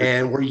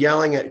 And we're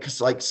yelling at,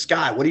 because like,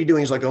 Scott, what are you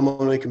doing? He's like, I'm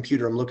on my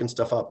computer. I'm looking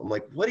stuff up. I'm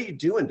like, what are you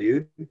doing,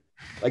 dude?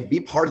 Like, be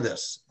part of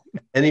this.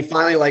 And he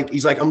finally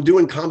he's like, I'm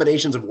doing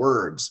combinations of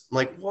words. I'm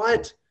like,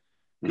 what?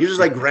 He's just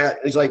like,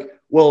 he's like,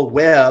 well,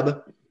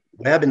 web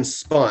and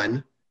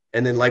spun.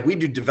 And then we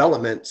do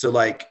development. So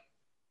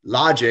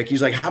logic.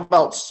 He's like, how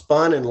about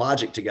spun and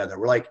logic together?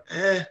 We're like,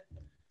 I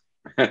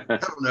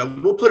don't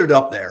know. We'll put it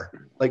up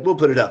there. We'll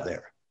put it up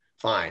there.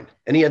 Fine.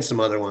 And he had some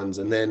other ones.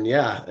 And then,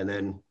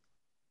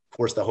 of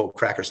course, the whole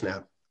cracker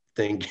snap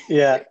thing.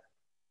 Yeah.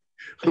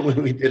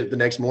 When we did it the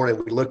next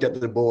morning, we looked at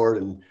the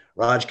board and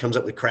Raj comes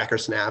up with cracker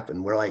snap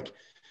and we're like,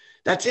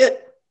 that's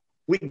it.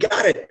 We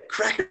got it.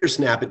 Cracker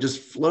snap. It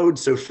just flowed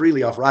so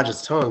freely off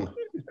Raj's tongue.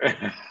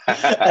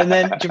 And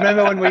then, do you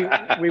remember when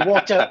we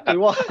walked out?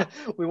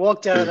 We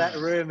walked out of that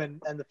room,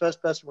 and the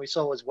first person we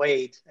saw was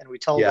Wade, and we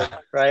told him,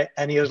 right?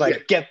 And he was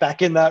like, "Get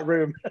back in that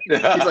room."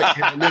 He's like,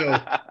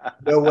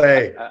 no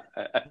way.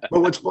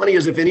 But what's funny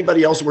is if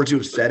anybody else were to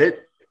have said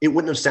it, it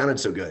wouldn't have sounded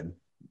so good.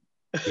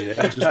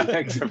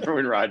 Except for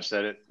when Raj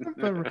said it.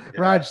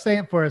 Raj, say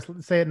it for us.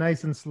 Say it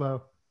nice and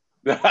slow.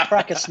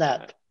 Cracker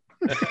snap.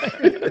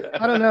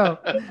 I don't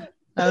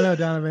know,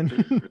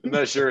 Donovan. I'm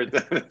not sure.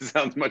 It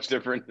sounds much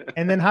different.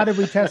 And then how did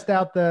we test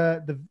out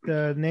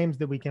the names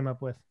that we came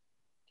up with?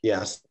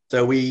 Yes.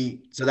 So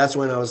that's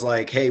when I was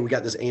like, hey, we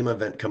got this AIM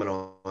event coming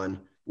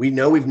on. We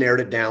know we've narrowed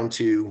it down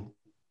to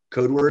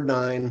Code Word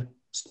 9,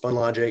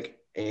 Spunlogic,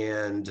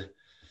 and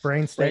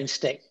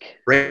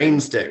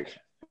Brainstick,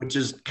 which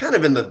is kind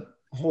of in the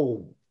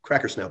whole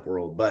cracker snap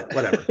world, but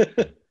whatever. We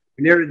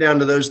narrowed it down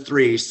to those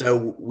three.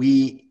 So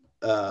we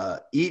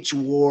each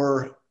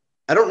wore,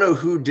 I don't know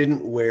who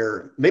didn't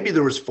wear, maybe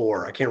there was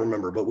 4, I can't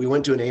remember, but we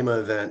went to an AIMA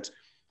event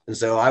And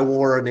so I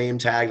wore a name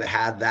tag that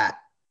had that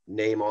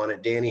name on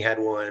it. Danny had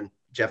one.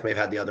 Jeff may have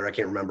had the other. I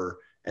can't remember.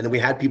 And then we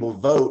had people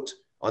vote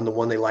on the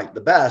one they liked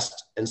the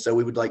best. And so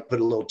we would like put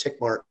a little tick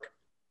mark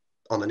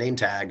on the name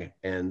tag,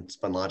 and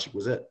Spunlogic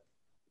was it.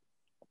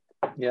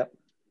 Yep.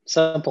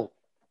 Simple.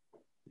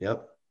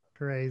 Yep.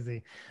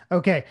 Crazy.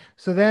 Okay.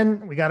 So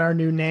then we got our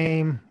new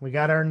name. We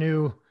got our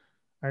new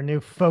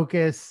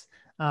focus.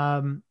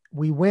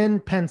 We win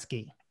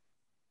Penske.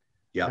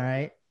 Yeah. All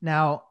right.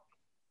 Now,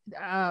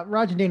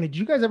 Roger, Dana, did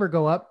you guys ever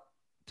go up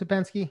to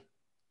Penske?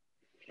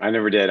 I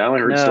never did. I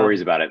only heard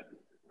stories about it.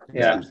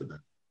 Yeah.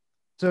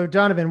 So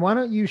Donovan, why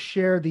don't you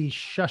share the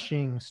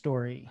shushing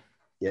story?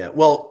 Yeah.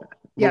 Well,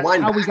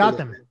 how we got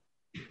them.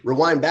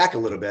 Rewind back a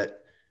little bit.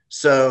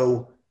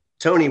 So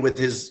Tony, with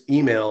his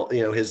email,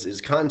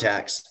 his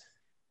contacts,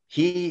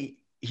 he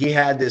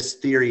had this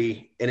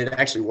theory, and it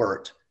actually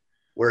worked,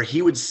 where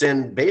he would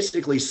send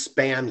basically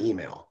spam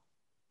email.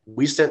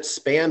 We sent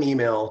spam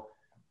email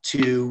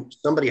to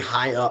somebody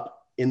high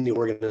up in the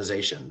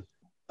organization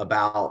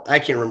about, I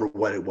can't remember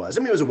what it was. I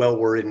mean, it was a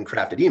well-worded and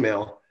crafted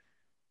email.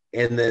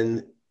 And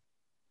then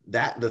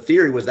the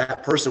theory was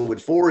that person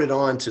would forward it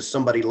on to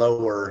somebody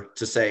lower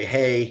to say,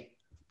 hey,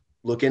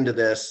 look into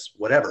this,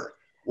 whatever.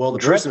 Well, the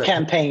person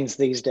campaigns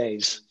these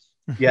days.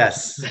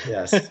 Yes.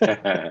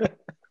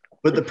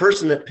 But the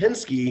person at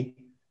Penske,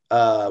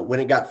 when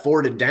it got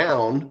forwarded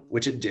down,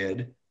 which it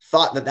did,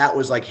 thought that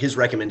was like his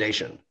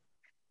recommendation.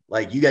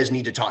 Like, you guys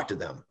need to talk to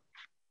them.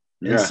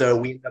 Yeah. And so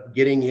we ended up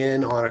getting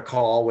in on a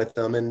call with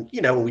them, and,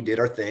 we did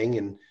our thing,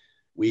 and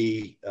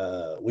we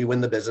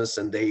win the business,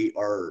 and they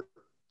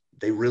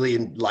really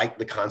like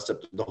the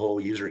concept of the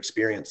whole user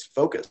experience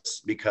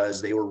focus,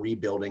 because they were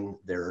rebuilding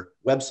their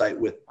website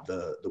with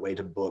the way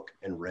to book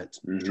and rent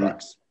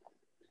trucks.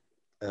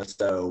 And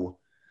so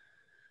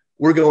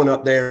we're going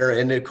up there,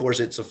 and of course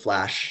it's a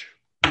Flash.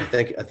 I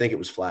think it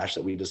was Flash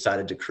that we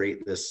decided to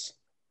create this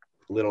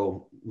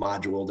little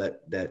module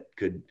that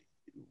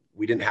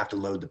we didn't have to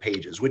load the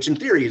pages, which in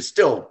theory is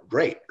still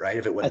great, right?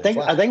 If it wasn't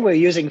I think we're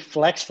using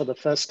Flex for the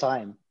first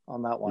time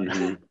on that one.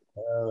 Mm-hmm.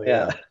 Oh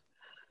yeah.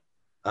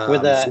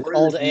 With the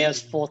old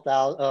AS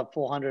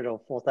 400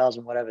 or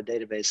 4000, whatever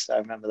database. I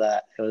remember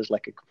that. It was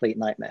like a complete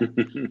nightmare.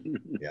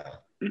 Yeah.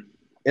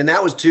 And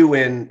that was too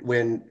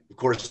when of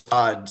course,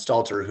 Todd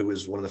Stalter, who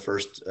was one of the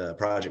first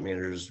project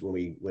managers when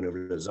we went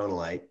over to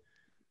Zonalite,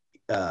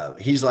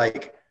 he's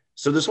like,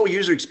 so this whole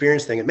user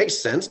experience thing, it makes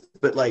sense,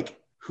 but like,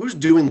 who's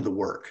doing the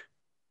work?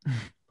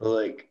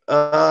 Like,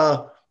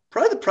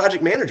 probably the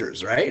project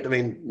managers, right? I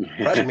mean,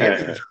 project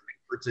managers are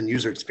experts in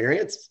user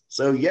experience.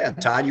 So yeah,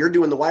 Todd, you're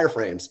doing the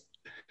wireframes.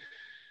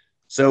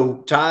 So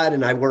Todd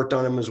and I worked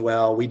on them as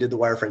well. We did the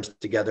wireframes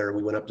together.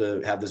 We went up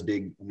to have this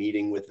big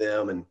meeting with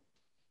them, and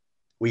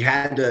we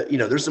had to,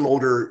 there's some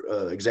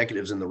older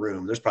executives in the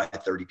room. There's probably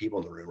 30 people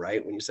in the room,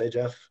 right? When you say,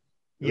 Jeff?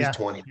 It was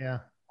 20. Yeah.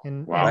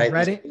 And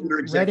right? Older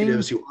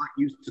executives who aren't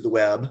used to the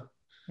web.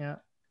 Yeah.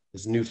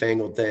 This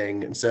newfangled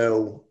thing. And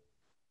so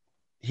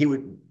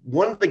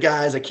one of the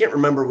guys, I can't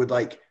remember, would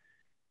like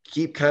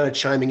keep kind of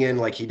chiming in,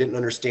 like he didn't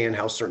understand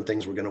how certain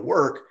things were going to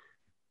work.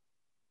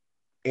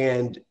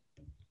 And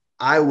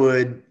I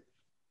would,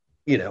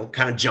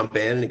 kind of jump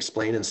in and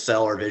explain and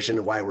sell our vision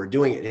of why we're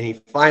doing it. And he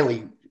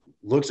finally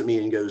looks at me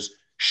and goes,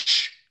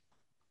 shh,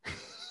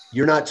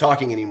 you're not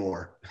talking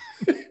anymore.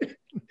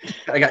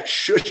 I got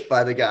shushed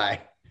by the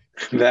guy.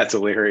 That's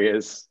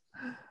hilarious.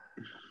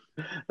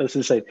 That's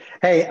insane.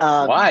 Hey,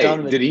 why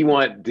Donovan, did he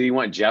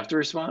want Jeff to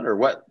respond, or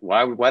what?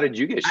 Why did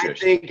you get shushed? I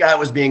think I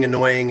was being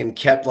annoying and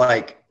kept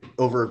like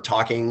over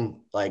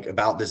talking like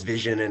about this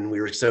vision, and we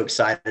were so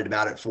excited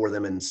about it for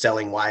them and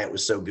selling why it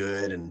was so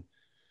good. And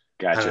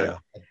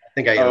gotcha. I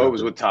think it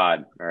was with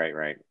Todd. All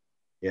right.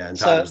 Yeah, and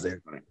Todd was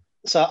there.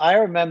 So I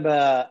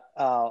remember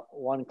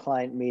one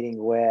client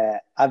meeting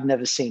where I've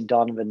never seen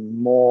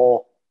Donovan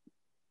more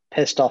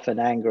pissed off and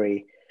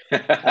angry.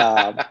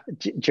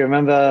 Do you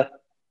remember?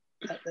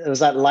 It was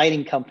that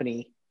lighting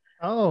company.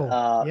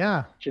 Oh,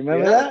 yeah. Do you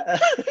remember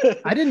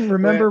that? I didn't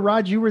remember,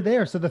 Rod, you were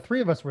there. So the three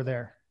of us were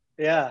there.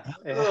 Yeah.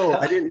 Oh,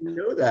 I didn't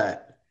know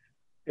that.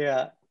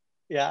 Yeah.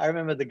 I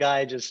remember the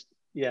guy just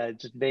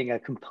being a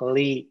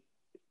complete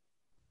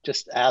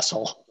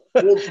asshole.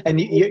 Well, and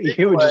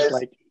you were just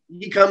like,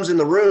 he comes in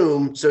the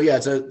room. So yeah,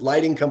 it's a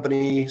lighting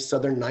company,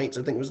 Southern Nights,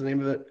 I think was the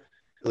name of it.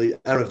 I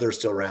don't know if they're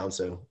still around.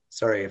 So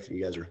sorry if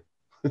you guys are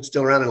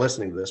still around and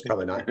listening to this,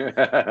 probably not.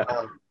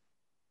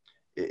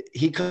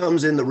 He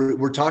comes in the room.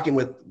 We're talking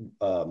with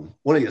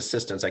one of the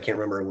assistants. I can't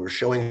remember. We were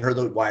showing her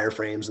the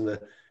wireframes and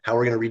how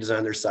we're going to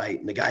redesign their site.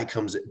 And the guy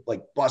comes,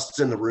 like, busts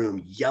in the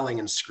room, yelling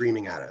and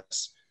screaming at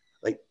us,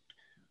 like,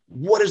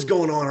 "What is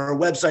going on? Our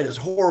website is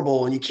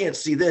horrible, and you can't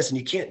see this, and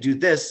you can't do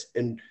this."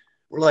 And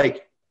we're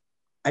like,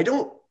 "I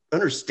don't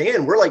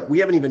understand. We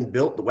haven't even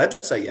built the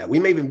website yet. We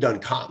may have even done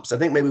comps. I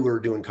think maybe we were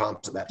doing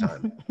comps at that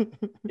time."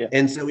 Yeah.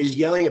 And so he's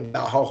yelling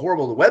about how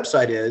horrible the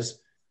website is,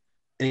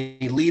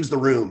 and he leaves the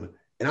room.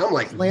 And I'm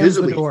like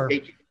visibly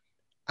shaking.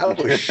 I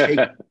was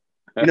shaking.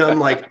 I'm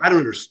like, I don't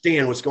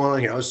understand what's going on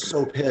here. I was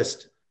so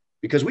pissed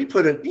because we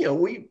put it,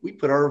 we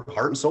put our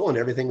heart and soul in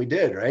everything we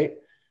did, right?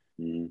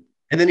 And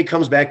then he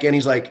comes back in.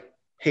 He's like,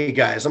 "Hey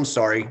guys, I'm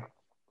sorry.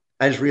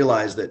 I just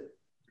realized that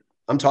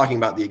I'm talking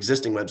about the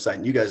existing website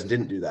and you guys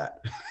didn't do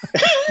that."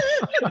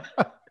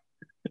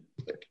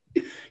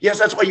 Yes,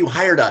 that's why you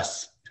hired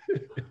us.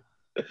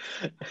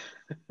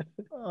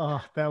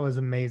 Oh, that was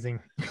amazing.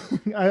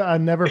 I'll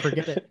never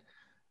forget it.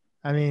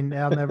 I mean,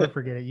 I'll never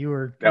forget it.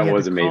 That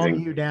was amazing.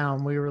 amazing. You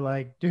down. We were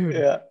like, dude,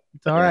 Yeah.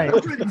 it's all right.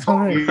 It's all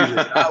right.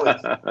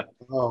 I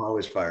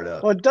was fired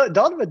up. Well,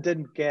 Donovan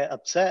didn't get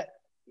upset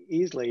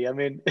easily. I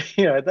mean,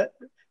 that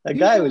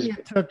guy was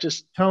It took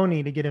just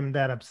Tony to get him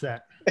that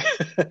upset.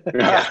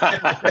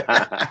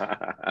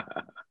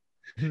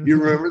 You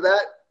remember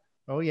that?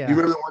 Oh yeah. You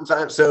remember the one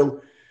time?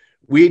 So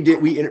me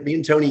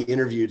and Tony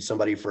interviewed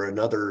somebody for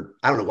another,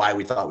 I don't know why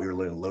we thought we were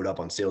going to load up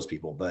on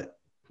salespeople, but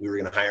we were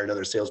going to hire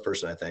another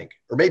salesperson, I think,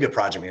 or maybe a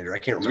project manager. I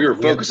can't remember. We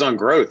were focused on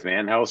growth,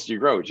 man. How else do you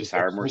grow? Just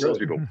hire more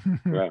salespeople.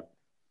 Yeah.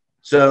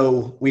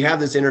 So we have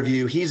this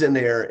interview. He's in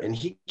there and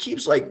he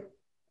keeps like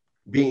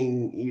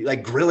being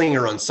like grilling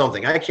her on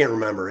something. I can't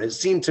remember. It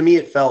seemed to me,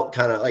 it felt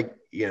kind of like,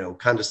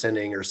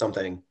 condescending or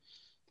something.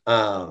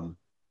 And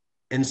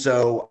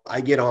so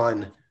I get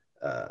on,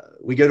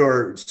 we go to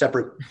our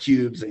separate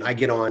cubes and I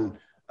get on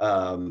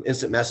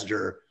instant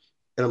messenger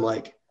and I'm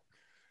like,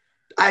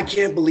 "I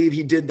can't believe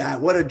he did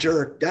that. What a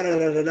jerk. Da, da,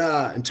 da, da,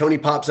 da." And Tony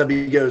pops up.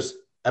 He goes,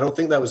 "I don't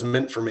think that was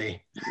meant for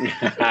me."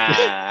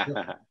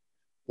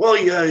 Well,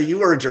 yeah, you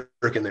were a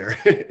jerk in there.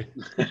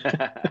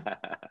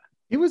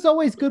 He was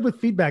always good with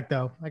feedback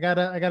though. I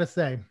gotta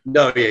say.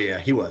 No, yeah.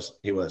 He was.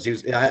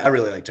 I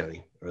really like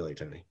Tony.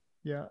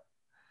 Yeah.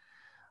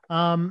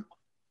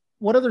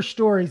 What other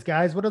stories,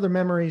 guys? What other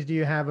memories do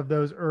you have of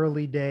those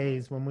early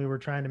days when we were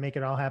trying to make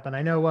it all happen?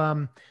 I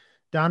know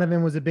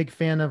Donovan was a big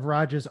fan of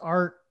Raj's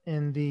art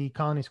in the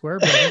Colony Square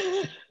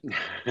building.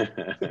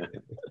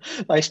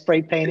 by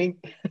spray painting.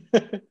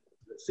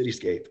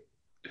 Cityscape.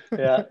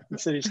 Yeah,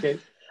 Cityscape.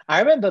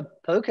 I remember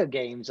poker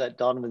games at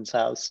Donovan's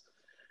house.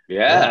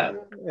 Yeah.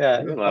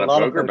 Yeah. A lot of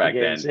poker back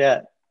games. then.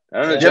 Yeah.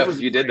 I don't know, Jeff,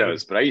 if you did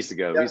those, but I used to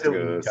go. We used to go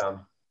to those.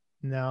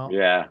 No.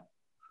 Yeah.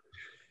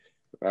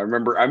 I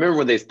remember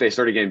when they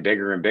started getting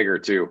bigger and bigger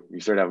too. You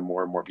started having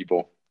more and more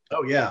people.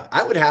 Oh yeah.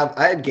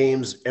 I had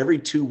games every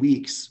 2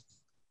 weeks,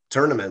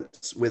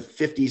 tournaments with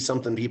 50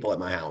 something people at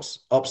my house,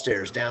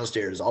 upstairs,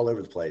 downstairs, all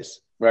over the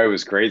place. Right. It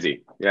was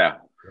crazy. Yeah.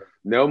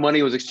 No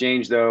money was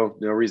exchanged though.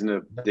 No reason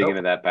to dig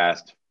into that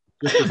past.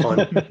 Just for fun.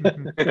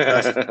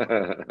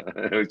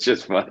 It was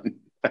just fun.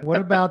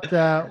 What about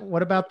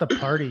the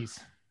parties?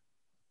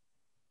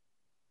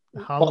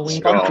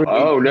 Halloween.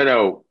 Oh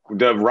no.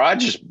 The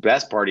Rogers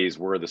best parties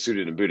were the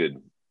suited and booted.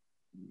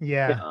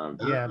 Yeah. With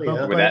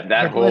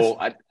that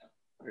whole.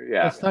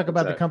 Let's talk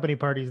about the company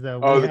parties though.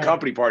 The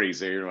company parties.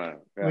 So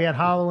we had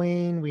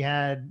Halloween. We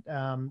had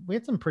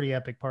some pretty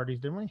epic parties,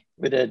 didn't we?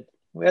 We did.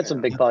 We had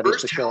some big parties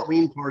first for sure.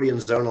 Halloween party in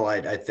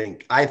Zonalite,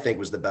 I think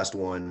was the best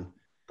one.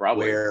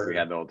 Probably where we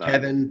had the whole time.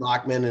 Kevin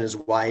Bachman and his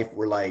wife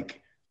were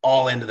like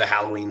all into the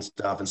Halloween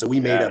stuff, and so we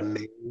made a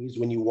maze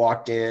when you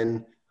walked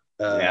in.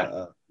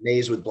 A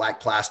maze with black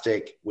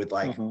plastic with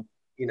like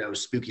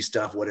spooky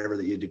stuff, whatever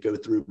that you had to go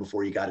through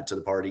before you got it to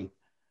the party.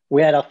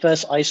 We had our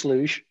first ice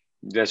luge.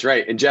 That's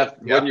right. And Jeff,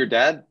 wasn't your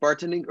dad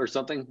bartending or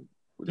something?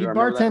 He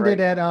bartended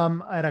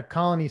at a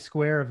Colony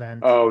Square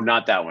event. Oh,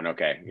 not that one.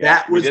 Okay. Yeah.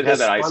 That was we did have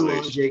that ice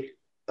luge.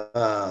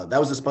 That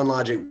was the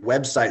Spunlogic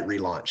website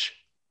relaunch.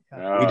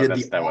 Oh, we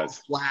did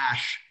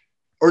Flash.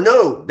 Or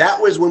no,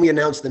 that was when we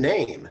announced the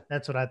name.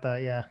 That's what I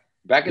thought. Yeah.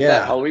 Back at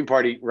that Halloween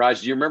party,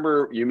 Raj, do you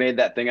remember you made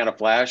that thing out of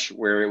Flash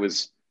where it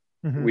was,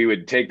 we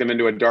would take them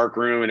into a dark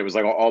room and it was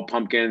like all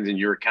pumpkins and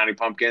you were counting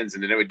pumpkins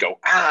and then it would go,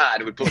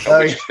 and it would put a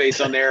picture's face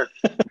on there,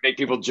 make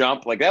people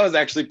jump. Like that was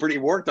actually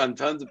worked on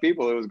tons of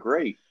people. It was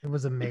great. It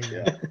was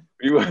amazing.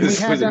 It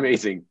was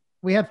amazing.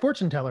 We had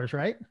fortune tellers,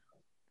 right?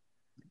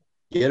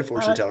 You had a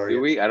fortune teller.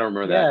 I don't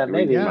remember that. Yeah,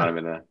 maybe. Might have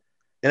been that.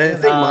 And I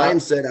think mine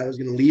said I was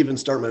going to leave and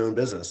start my own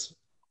business.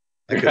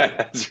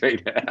 That's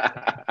right.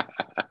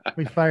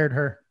 We fired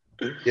her.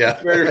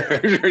 Yeah.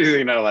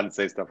 You're not allowed to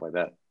say stuff like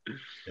that.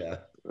 Yeah.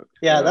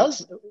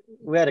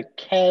 We had a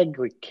keg.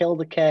 We killed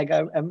the keg.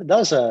 That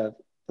was a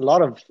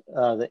lot of,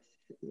 I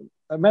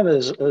remember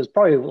it was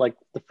probably like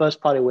the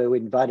first party where we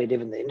invited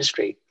even the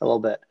industry a little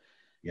bit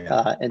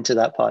into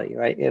that party,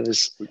 right? It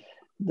was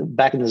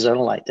back in the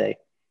Zonalite day.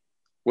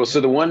 Well,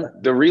 so the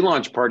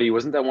relaunch party,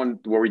 wasn't that one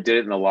where we did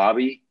it in the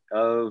lobby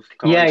of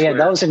Colony Square?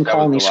 That was in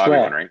Colony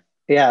Square. One, right?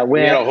 Yeah, we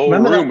had a whole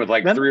room with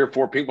like 3 or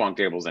 4 ping pong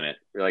tables in it.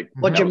 We're like,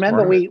 but you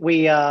remember we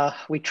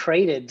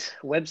traded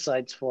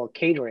websites for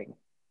catering,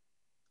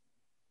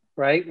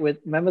 right?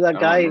 Remember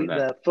that guy,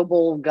 the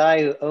football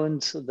guy who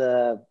owns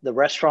the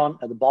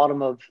restaurant at the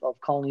bottom of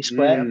Colony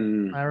Square?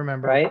 I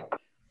remember, right?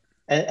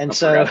 And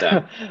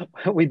so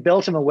we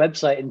built him a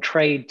website and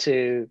trade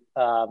to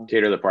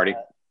cater the party.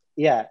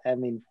 I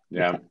mean,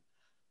 that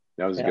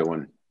was a good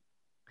one.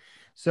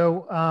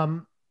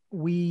 So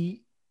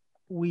we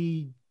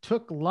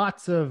took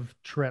lots of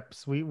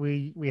trips.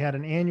 We had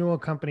an annual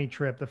company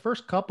trip. The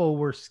first couple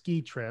were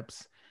ski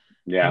trips.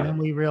 Yeah. And then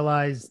we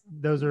realized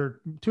those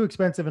are too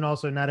expensive, and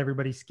also not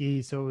everybody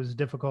skis, so it was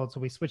difficult. So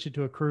we switched it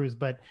to a cruise.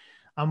 But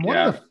one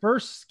of the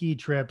first ski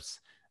trips,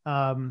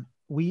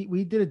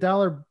 we did a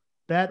dollar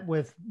bet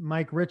with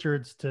Mike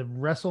Richards to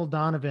wrestle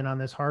Donovan on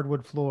this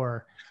hardwood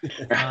floor.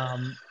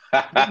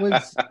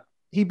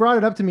 He brought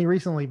it up to me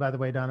recently, by the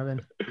way,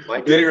 Donovan.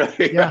 Mike, did he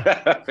really? Yeah.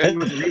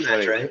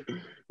 Rematch, right?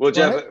 Well,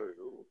 Jeff,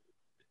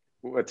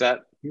 what's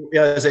that?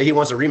 Yeah, I say he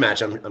wants a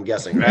rematch. I'm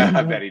guessing. Right?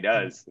 I bet he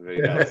does.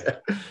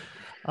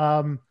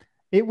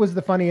 It was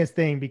the funniest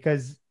thing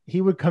because he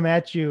would come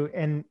at you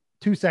and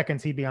 2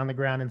 seconds he'd be on the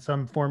ground in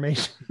some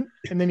formation,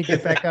 and then he'd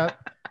get back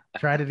up,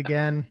 tried it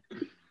again.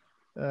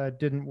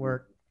 Didn't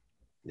work.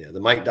 Yeah,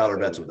 the Mike dollar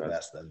bets were the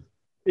best then.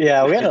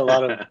 Yeah, we had a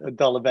lot of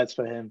dollar bets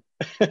for him.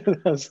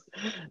 that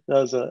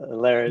was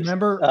hilarious.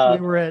 Remember,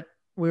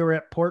 we were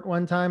at port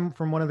one time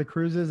from one of the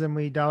cruises, and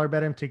we dollar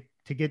bet him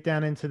to get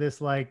down into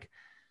this, like,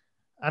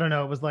 I don't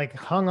know, it was like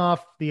hung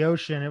off the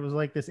ocean. It was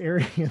like this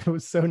area that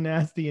was so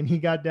nasty, and he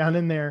got down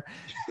in there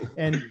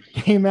and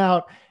came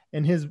out,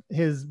 and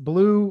his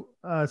blue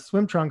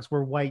swim trunks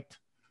were white.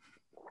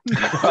 So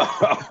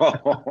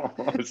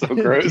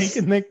gross.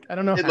 I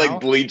don't know. It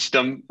like bleached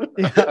them.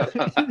 Yeah.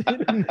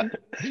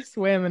 He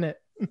swam in it.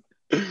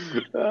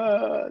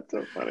 It's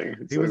so funny.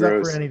 He was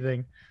up for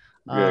anything.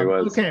 Yeah, he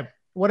was. Okay.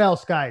 What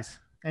else, guys?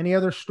 Any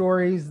other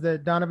stories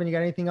that Donovan, you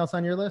got anything else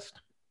on your list?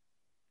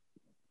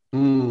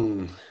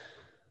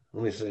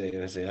 Let me see.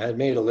 I had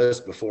made a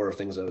list before of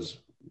things I was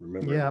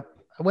remembering. Yeah,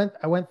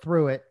 I went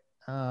through it.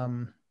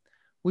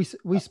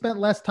 We spent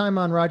less time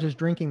on Rogers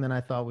drinking than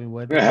I thought we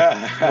would.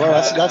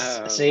 Well,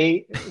 that's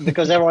see,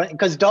 because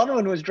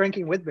Donovan was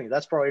drinking with me.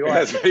 That's probably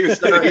why. Yes, he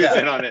was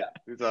in on it.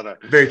 He was on it.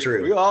 Very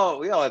true. We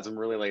all had some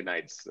really late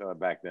nights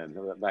back then,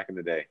 back in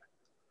the day.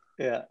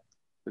 Yeah,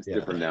 it's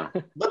different now.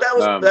 But that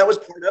was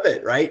part of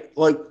it, right?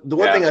 Like the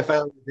one thing I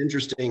found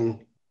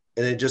interesting,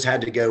 and it just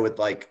had to go with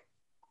like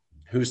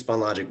who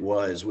Spunlogic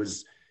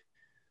was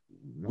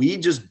we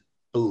just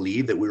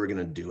believed that we were going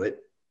to do it,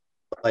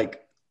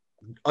 like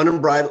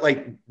unbridled,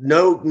 like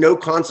no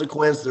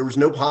consequence. There was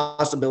no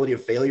possibility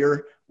of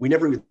failure. We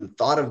never even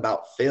thought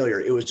about failure.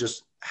 It was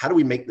just, how do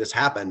we make this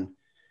happen?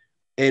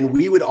 And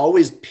we would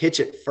always pitch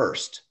it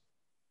first,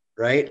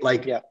 right?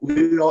 Like,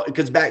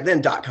 because back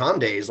then, .com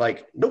days,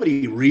 like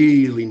nobody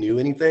really knew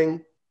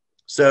anything.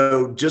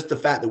 So just the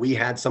fact that we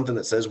had something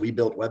that says we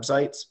built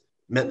websites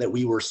meant that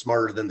we were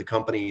smarter than the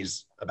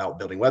companies about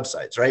building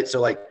websites, right? So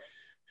like,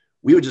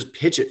 we would just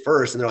pitch it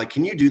first, and they're like,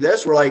 "Can you do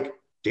this?" We're like,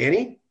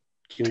 "Danny,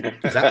 is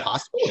that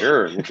possible?"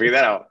 Sure, we'll figure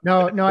that out.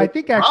 No, I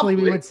think actually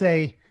we would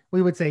say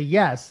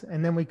yes,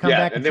 and then we come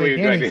back and say,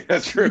 Danny,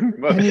 that's true.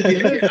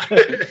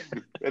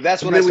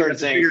 That's when I started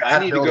saying, I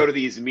need to go to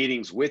these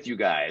meetings with you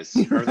guys.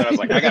 Or then I was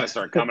like, I got to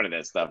start coming to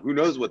this stuff. Who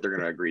knows what they're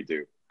going to agree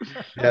to?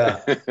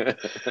 Yeah.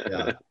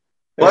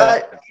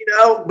 But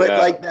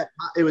like that,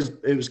 it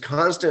was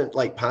constant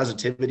like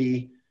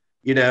positivity.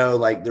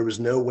 Like there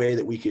was no way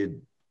that we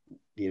could.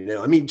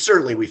 I mean,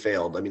 certainly we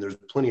failed. I mean, there's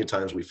plenty of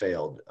times we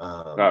failed.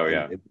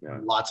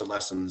 Lots of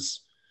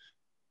lessons.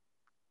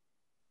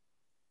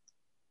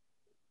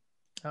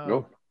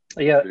 Your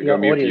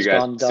audio's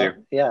gone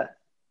down. Yeah.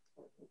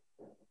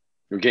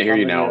 We can't hear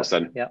you now all of a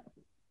sudden. Yeah.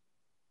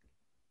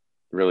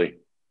 Really?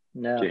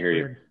 No. Can't hear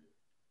you.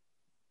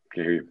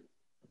 Can't hear you.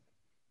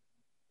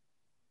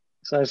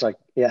 So I was like,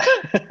 yeah.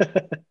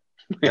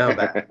 Now I'm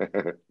back.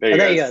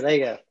 There you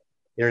go.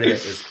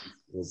 Internet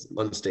is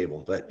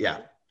unstable, but yeah.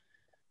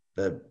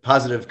 The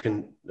positive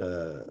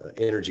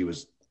energy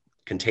was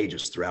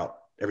contagious throughout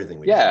everything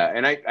we did.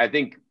 And I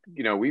think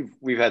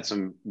we've had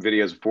some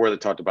videos before that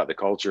talked about the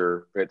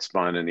culture at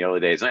Spun in the early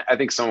days. And I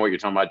think some of what you're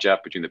talking about,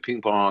 Jeff, between the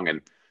ping pong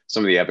and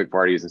some of the epic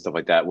parties and stuff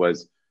like that,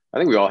 was I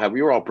think we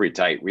were all pretty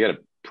tight. We had a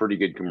pretty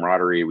good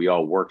camaraderie. We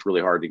all worked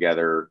really hard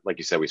together. Like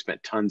you said, we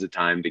spent tons of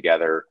time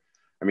together.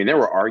 I mean, there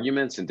were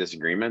arguments and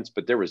disagreements,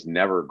 but there was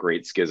never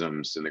great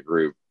schisms in the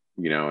group,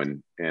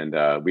 and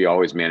we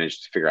always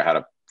managed to figure out how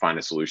to find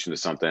a solution to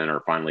something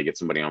or finally get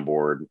somebody on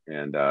board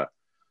and,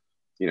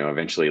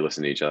 eventually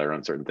listen to each other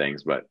on certain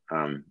things. But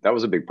that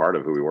was a big part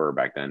of who we were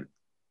back then.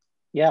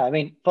 Yeah. I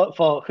mean,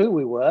 for who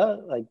we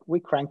were, like we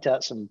cranked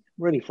out some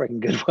really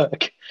freaking good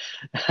work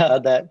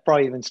that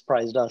probably even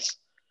surprised us.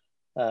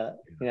 A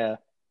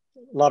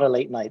lot of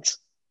late nights,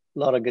 a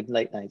lot of good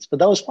late nights, but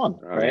that was fun.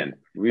 Oh, right? Man,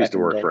 we used to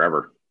work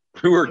forever.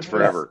 We worked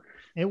forever.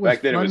 It was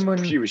back then.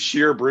 It was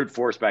sheer brute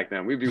force back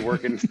then. We'd be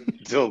working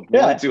until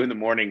 1, 2 in the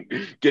morning,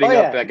 getting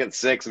up back at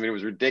 6. I mean, it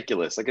was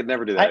ridiculous. I could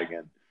never do that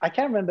again. I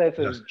can't remember if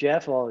it was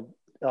Jeff or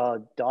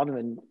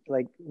Donovan.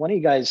 Like one of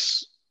you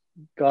guys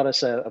got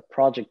us a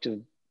project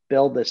to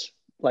build this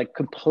like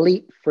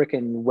complete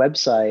freaking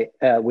website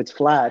with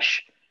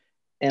Flash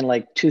in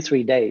like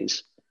 2-3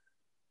 days.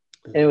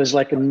 It was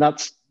like a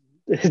nuts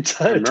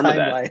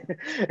timeline.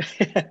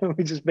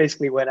 We just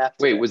basically went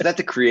after. Wait, was that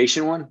the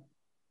creation one?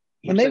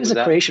 And maybe it was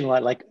a creation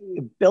one, like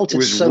built it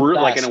was so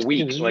like fast. in a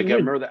week. Like I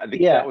remember that. I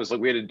think that was like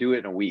we had to do it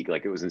in a week.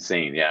 Like it was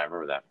insane. Yeah, I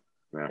remember that.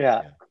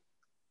 Yeah.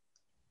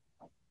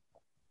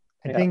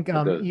 I think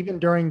even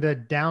during the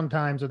down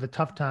times or the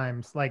tough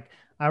times, like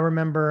I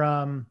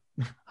remember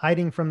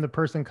hiding from the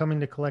person coming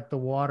to collect the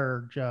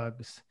water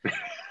jugs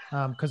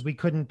because we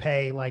couldn't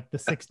pay like the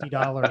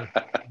 $60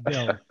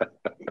 bill,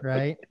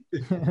 right?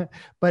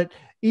 But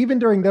even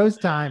during those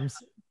times,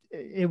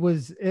 it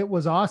was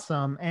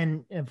awesome.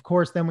 And of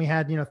course, then we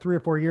had, 3 or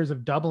 4 years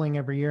of doubling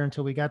every year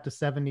until we got to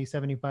 70,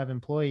 75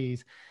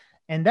 employees.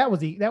 And that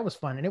was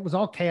fun. And it was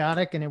all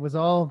chaotic and it was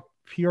all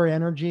pure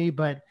energy,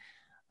 but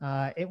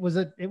it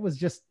was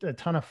just a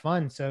ton of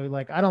fun. So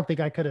like, I don't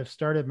think I could have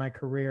started my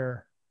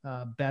career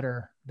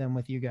better than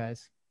with you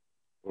guys.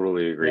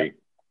 Totally agree. Yep.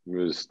 It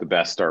was the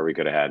best start we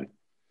could have had.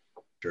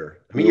 Sure.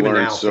 I mean, we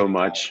learned so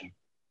much.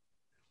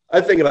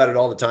 I think about it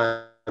all the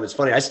time. It's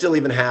funny. I still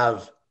even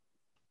have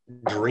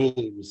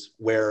dreams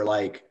where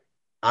like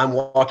I'm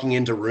walking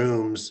into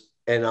rooms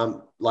and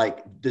I'm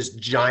like this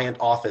giant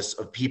office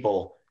of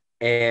people.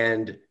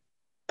 And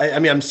I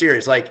mean, I'm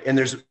serious. Like, and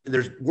there's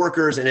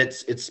workers and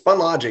it's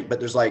Spunlogic, but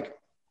there's like,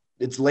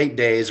 it's late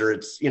days or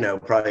it's,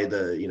 probably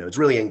it's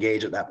really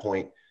engaged at that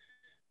point.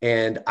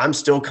 And I'm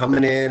still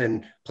coming in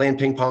and playing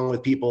ping pong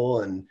with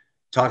people and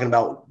talking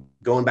about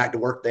going back to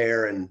work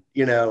there. And,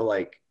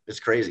 like it's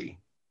crazy.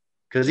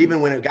 Cause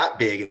even when it got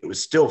big, it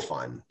was still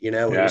fun, it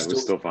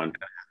was still fun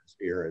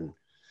atmosphere. And,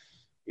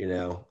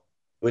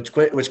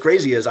 what's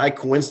crazy is I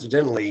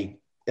coincidentally,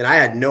 and I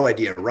had no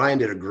idea, Ryan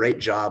did a great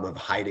job of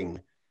hiding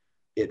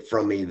it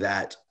from me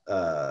that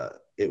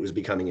it was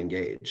becoming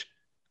engaged.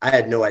 I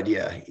had no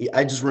idea.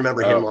 I just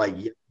remember him like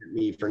yelling at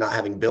me for not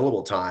having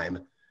billable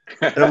time.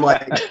 And I'm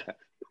like,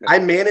 I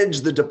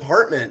managed the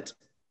department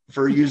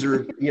for user,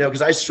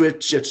 because I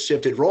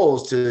shifted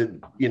roles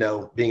to,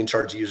 being in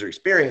charge of user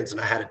experience.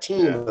 And I had a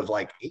team of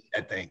like 8,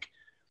 I think.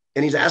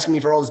 And he's asking me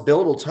for all this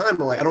billable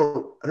time. I'm like, I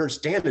don't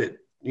understand it,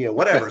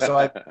 whatever. So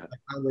I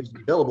found ways to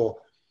be billable.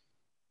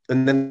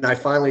 And then I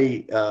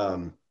finally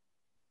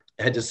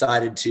had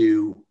decided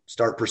to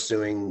start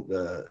pursuing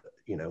the,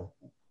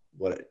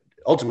 what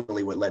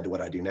led to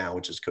what I do now,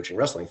 which is coaching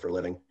wrestling for a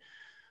living.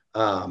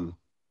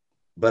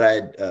 But I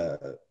had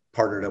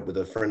partnered up with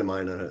a friend of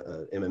mine at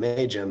an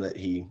MMA gym that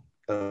he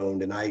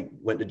owned. And I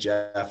went to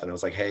Jeff and I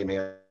was like, hey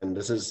man,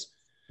 this is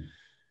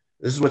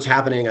what's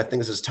happening. I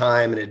think this is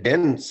time. And it had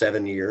been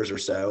 7 years or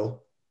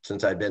so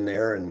since I'd been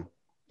there. And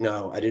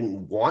no, I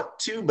didn't want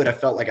to, but I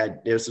felt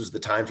like this was the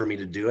time for me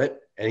to do it.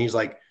 And he's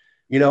like,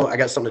 I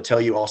got something to tell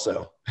you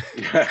also.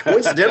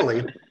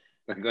 Coincidentally,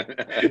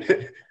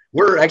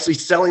 we're actually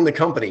selling the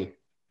company.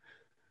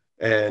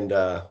 And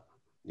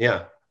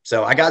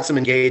so I got some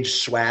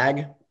engaged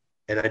swag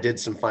and I did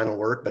some final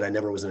work, but I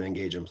never was an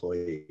engaged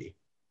employee.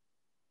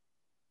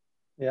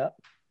 Yeah.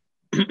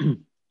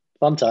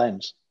 Fun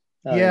times.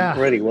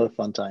 Really were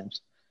fun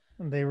times.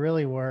 They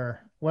really were.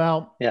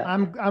 Well, yeah.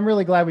 I'm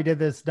really glad we did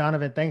this,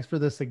 Donovan. Thanks for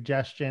the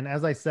suggestion.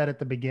 As I said at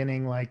the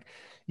beginning, like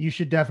you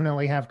should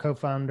definitely have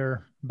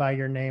co-founder by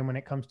your name when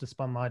it comes to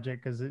Spunlogic,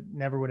 because it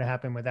never would have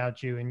happened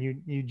without you. And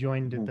you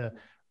joined at the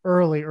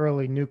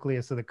early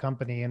nucleus of the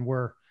company, and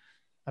we're,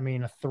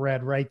 a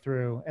thread right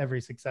through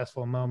every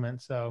successful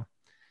moment. So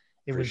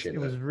it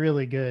was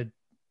really good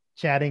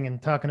chatting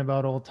and talking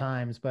about old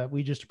times, but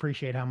we just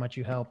appreciate how much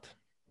you helped.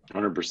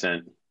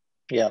 100%.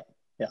 Yeah,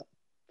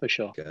 for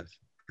sure. Good.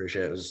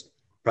 Appreciate it. It was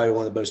probably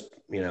one of the most,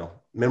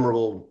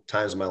 memorable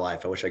times of my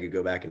life. I wish I could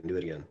go back and do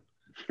it again.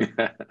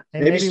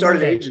 Maybe start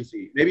an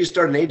agency. Maybe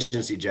start an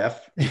agency,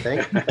 Jeff. You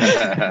think?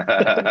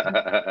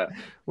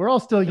 We're all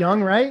still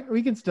young, right?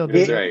 We can still do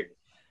That's it. right.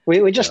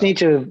 We just need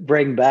to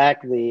bring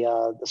back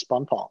the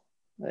Spun Pong.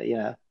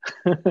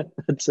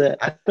 That's it.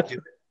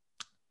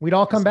 We'd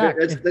all come back.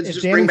 Let's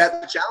just bring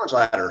back the challenge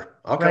ladder.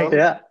 I'll come. Right,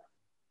 yeah.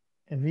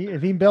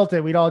 If he built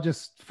it, we'd all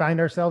just find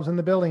ourselves in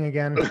the building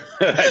again.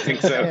 I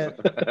think so.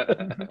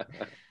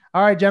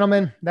 All right,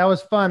 gentlemen. That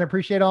was fun.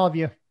 Appreciate all of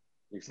you.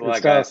 Thanks a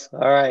lot, guys. All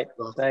right.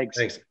 Thanks.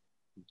 Thanks.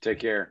 Take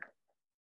care.